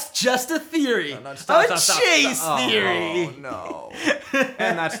 But that's just a theory. Stop, Chase theory. Oh, no.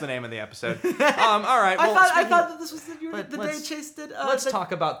 And that's the name of the episode. All right. Well, I thought that this was the day Chase did. Let's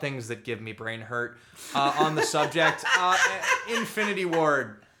talk about things that give me brain hurt on the subject. Infinity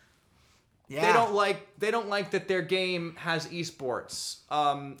Ward. Yeah. They don't like that their game has esports.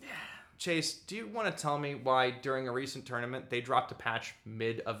 Chase, do you want to tell me why during a recent tournament they dropped a patch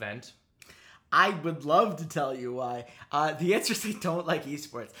mid-event? I would love to tell you why. The answer is they don't like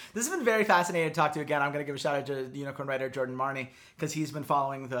esports. This has been very fascinating to talk to. Again, I'm going to give a shout out to Unicorn writer Jordan Marney because he's been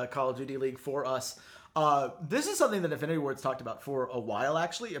following the Call of Duty League for us. This is something that Infinity Ward's talked about for a while,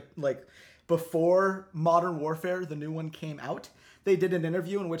 actually. Like, before Modern Warfare, the new one, came out, they did an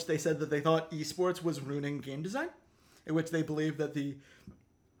interview in which they said that they thought esports was ruining game design, in which they believe that the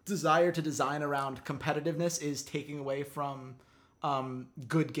desire to design around competitiveness is taking away from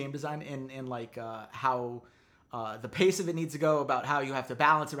good game design in like how the pace of it needs to go, about how you have to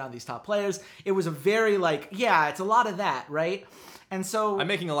balance around these top players. It was a very it's a lot of that, right? And so I'm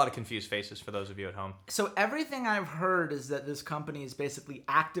making a lot of confused faces for those of you at home. So everything I've heard is that this company is basically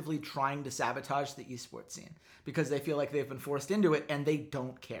actively trying to sabotage the esports scene because they feel like they've been forced into it and they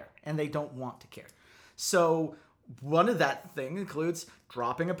don't care and they don't want to care. So one of that thing includes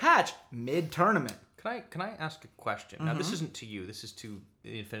dropping a patch mid-tournament. Can I ask a question? Mm-hmm. Now, this isn't to you. This is to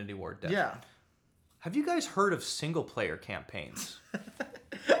the Infinity Ward dev. Yeah. Have you guys heard of single-player campaigns?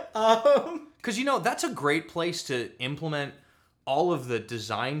 Because, that's a great place to implement all of the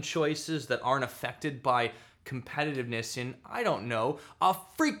design choices that aren't affected by competitiveness in, I don't know, a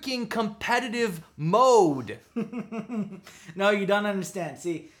freaking competitive mode. No, you don't understand.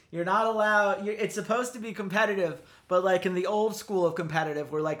 See, you're not allowed... it's supposed to be competitive, but like in the old school of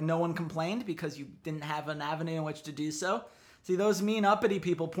competitive where like no one complained because you didn't have an avenue in which to do so. See, those mean uppity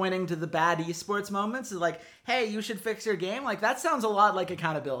people pointing to the bad esports moments is like, hey, you should fix your game. Like, that sounds a lot like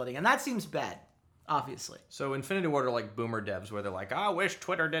accountability, and that seems bad, obviously. So Infinity Ward are like boomer devs where they're like, I wish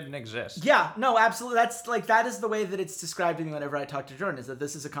Twitter didn't exist. Yeah, no, absolutely. That's like, that is the way that it's described to me whenever I talk to Jordan, is that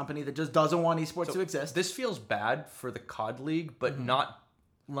this is a company that just doesn't want esports to exist. This feels bad for the COD League, but not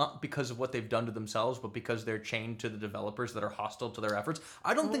because of what they've done to themselves, but because they're chained to the developers that are hostile to their efforts.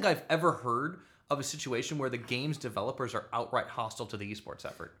 I don't think I've ever heard of a situation where the game's developers are outright hostile to the esports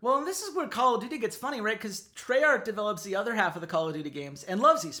effort. Well, and this is where Call of Duty gets funny, right? Because Treyarch develops the other half of the Call of Duty games and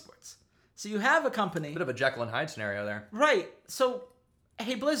loves esports. So you have a company... Bit of a Jekyll and Hyde scenario there. Right. So,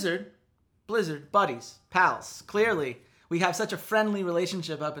 hey, Blizzard, buddies, pals, clearly we have such a friendly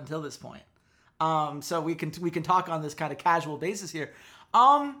relationship up until this point. So we can talk on this kind of casual basis here.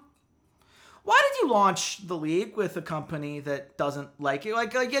 Why did you launch the league with a company that doesn't like you?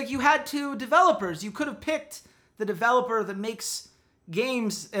 Like you had two developers. You could have picked the developer that makes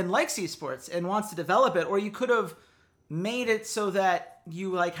games and likes esports and wants to develop it, or you could have made it so that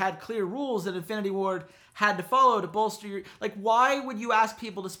you had clear rules that Infinity Ward had to follow to bolster your... why would you ask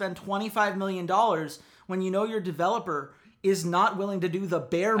people to spend $25 million when you know your developer is not willing to do the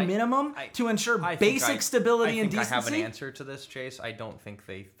bare minimum to ensure basic stability and decency? I have an answer to this, Chase. I don't think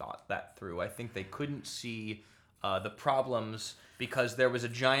they thought that through. I think they couldn't see the problems because there was a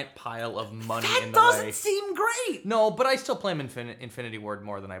giant pile of money in the way. That doesn't seem great. No, but I still blame Infinity Ward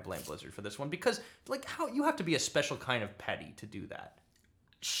more than I blame Blizzard for this one because, how you have to be a special kind of petty to do that.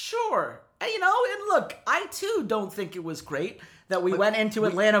 Sure. And look, I too don't think it was great that we went into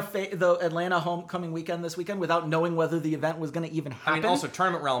the Atlanta homecoming weekend this weekend without knowing whether the event was going to even happen. I mean, also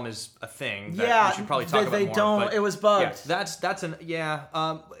Tournament Realm is a thing that we should probably talk about more. Don't. It was bugged. Yeah, that's an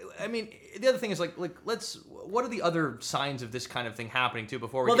I mean, the other thing is let's. What are the other signs of this kind of thing happening too?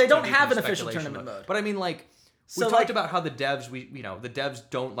 Before we they don't have an official tournament mode. But I mean, we talked about how the devs, the devs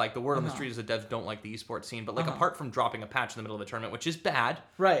don't like, the word on the street is the devs don't like the esports scene, but apart from dropping a patch in the middle of a tournament, which is bad.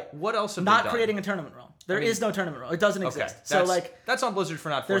 Right. What else have they Not done? creating a tournament realm. There is no tournament realm. It doesn't exist. That's on Blizzard for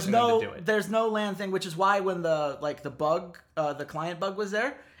not forcing them to do it. There's no LAN thing, which is why when the client bug was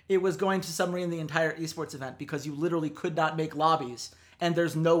there, it was going to submarine the entire esports event because you literally could not make lobbies, and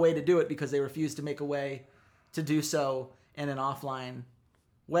there's no way to do it because they refused to make a way to do so in an offline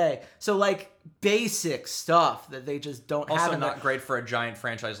way. So basic stuff that they just don't have. Also not great for a giant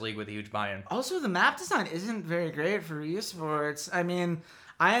franchise league with a huge buy-in. Also, the map design isn't very great for esports. I mean,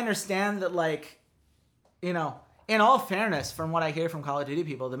 I understand that in all fairness, from what I hear from Call of Duty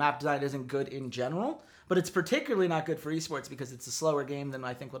people, the map design isn't good in general, but it's particularly not good for esports because it's a slower game than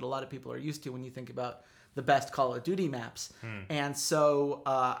I think what a lot of people are used to when you think about the best Call of Duty maps. And so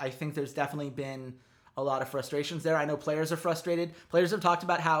I think there's definitely been a lot of frustrations there. I know players are frustrated. Players have talked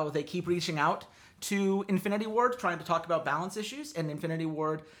about how they keep reaching out to Infinity Ward trying to talk about balance issues, and Infinity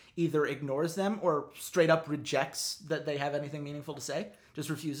Ward either ignores them or straight up rejects that they have anything meaningful to say, just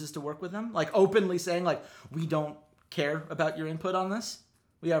refuses to work with them, like openly saying like, we don't care about your input on this.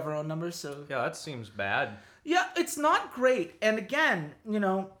 We have our own numbers, so... Yeah, that seems bad. Yeah, it's not great. And again, you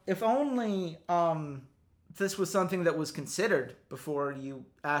know, if only this was something that was considered before you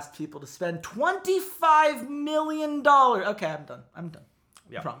asked people to spend $25 million. Okay, I'm done.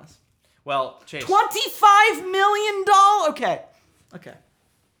 Yeah. I promise. Well, Chase. $25 million! Okay.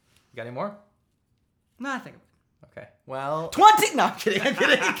 You got any more? No, I think... Okay. Well... 20... No, I'm kidding.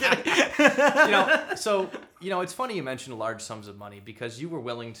 It's funny you mentioned large sums of money because you were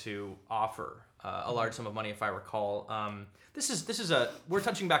willing to offer a large sum of money, if I recall. We're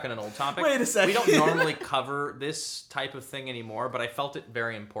touching back on an old topic. Wait a second. We don't normally cover this type of thing anymore, but I felt it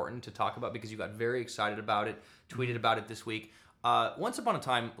very important to talk about because you got very excited about it, tweeted about it this week. Once upon a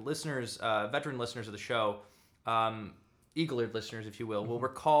time, listeners, veteran listeners of the show, eagle-eared listeners, if you will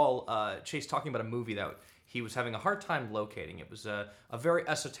recall Chase talking about a movie that he was having a hard time locating. It was a very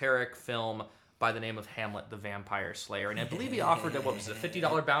esoteric film by the name of Hamlet the Vampire Slayer. And I believe he offered a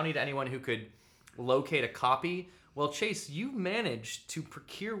 $50 bounty to anyone who could locate a copy. Well, Chase, you managed to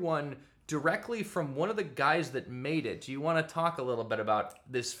procure one directly from one of the guys that made it. Do you want to talk a little bit about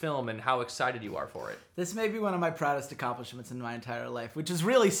this film and how excited you are for it? This may be one of my proudest accomplishments in my entire life, which is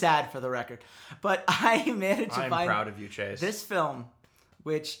really sad for the record. But I managed to find... I'm proud of you, Chase. This film,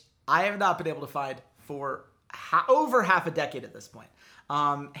 which I have not been able to find for over half a decade at this point.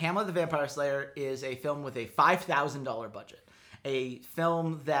 Hamlet the Vampire Slayer is a film with a $5,000 budget. A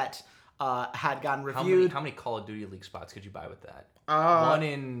film that had gotten reviewed. How many Call of Duty League spots could you buy with that? One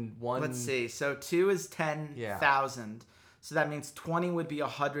in one. Let's see. So 2 is 10,000. Yeah. So that means 20 would be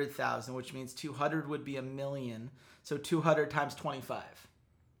 100,000, which means 200 would be 1,000,000. So 200 times 25.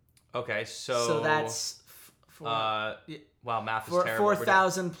 Okay, so that's wow, math is terrible.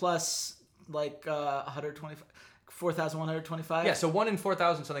 4,000 plus like 125. 4,125. Yeah, so 1 in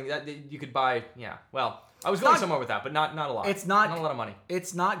 4,000 something that you could buy. Yeah, well, I was going somewhere with that, but not a lot. It's not a lot of money.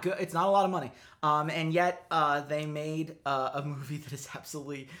 It's not good. It's not a lot of money. And yet they made a movie that is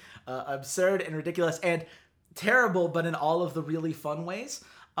absolutely absurd and ridiculous and terrible, but in all of the really fun ways.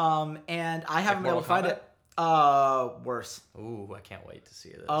 And I haven't been able to find it. Worse. Ooh, I can't wait to see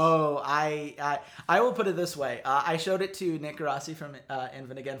this. Oh, I will put it this way. I showed it to Nick Garassi from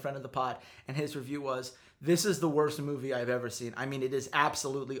Invin, again, friend of the pod, and his review was, this is the worst movie I've ever seen. I mean, it is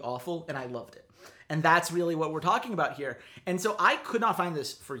absolutely awful, and I loved it. And that's really what we're talking about here. And so I could not find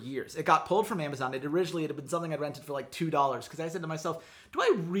this for years. It got pulled from Amazon. It originally had been something I'd rented for like $2 because I said to myself, do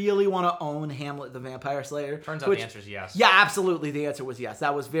I really want to own Hamlet the Vampire Slayer? Turns out the answer is yes. Yeah, absolutely. The answer was yes.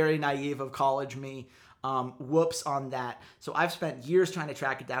 That was very naive of college me. Whoops on that. So I've spent years trying to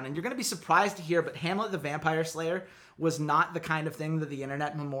track it down, and you're going to be surprised to hear, but Hamlet the Vampire Slayer was not the kind of thing that the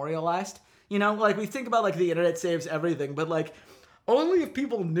internet memorialized. You know, like we think about like the internet saves everything, but like only if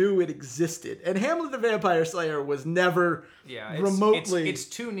people knew it existed. And Hamlet the Vampire Slayer was never remotely... It's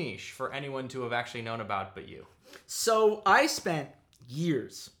too niche for anyone to have actually known about but you. So I spent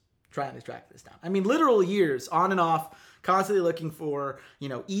years trying to track this down. I mean, literal years, on and off, constantly looking for,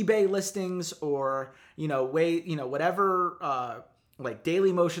 eBay listings or, whatever, like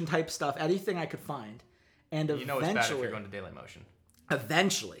Daily Motion type stuff, anything I could find. And it's bad if you're going to Daily Motion.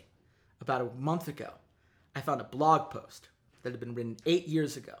 Eventually, about a month ago, I found a blog post that had been written 8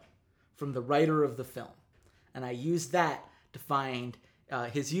 years ago from the writer of the film. And I used that to find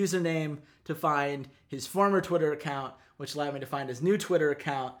his username, to find his former Twitter account, which allowed me to find his new Twitter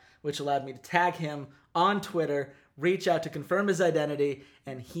account, which allowed me to tag him on Twitter, reach out to confirm his identity,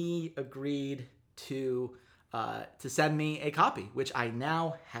 and he agreed to send me a copy, which I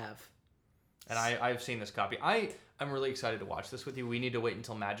now have. And I've seen this copy. I'm really excited to watch this with you. We need to wait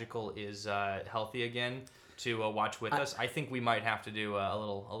until Magical is healthy again to watch with us. I think we might have to do a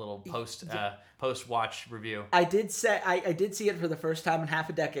little post watch review. I did see it for the first time in half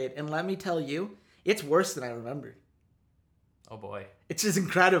a decade, and let me tell you, it's worse than I remembered. Oh boy. It's just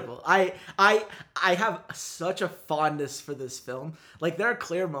incredible. I have such a fondness for this film. Like, there are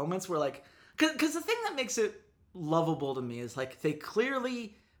clear moments where, like, because the thing that makes it lovable to me is, like, they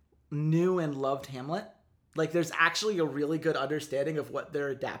clearly knew and loved Hamlet. Like, there's actually a really good understanding of what they're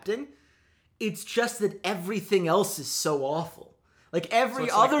adapting. It's just that everything else is so awful. Like every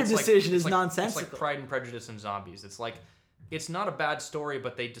it's other it's decision it's is nonsensical. It's like Pride and Prejudice and zombies. It's like, it's not a bad story,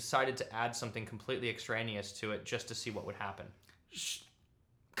 but they decided to add something completely extraneous to it just to see what would happen.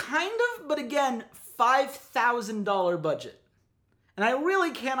 Kind of, but again, $5,000 budget. And I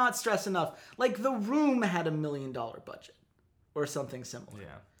really cannot stress enough, like The Room had $1 million budget or something similar. Yeah.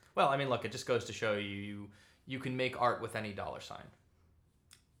 Well, I mean, look, it just goes to show you can make art with any dollar sign.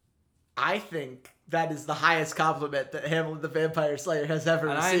 I think that is the highest compliment that Hamlet the Vampire Slayer has ever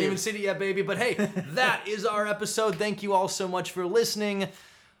received. I haven't even seen it yet, baby, but hey, that is our episode. Thank you all so much for listening.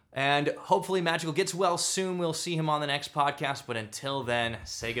 And hopefully Magical gets well soon. We'll see him on the next podcast. But until then,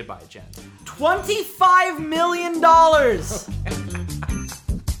 say goodbye, Jen. $25 million!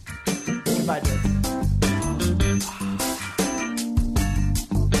 Goodbye, Jen.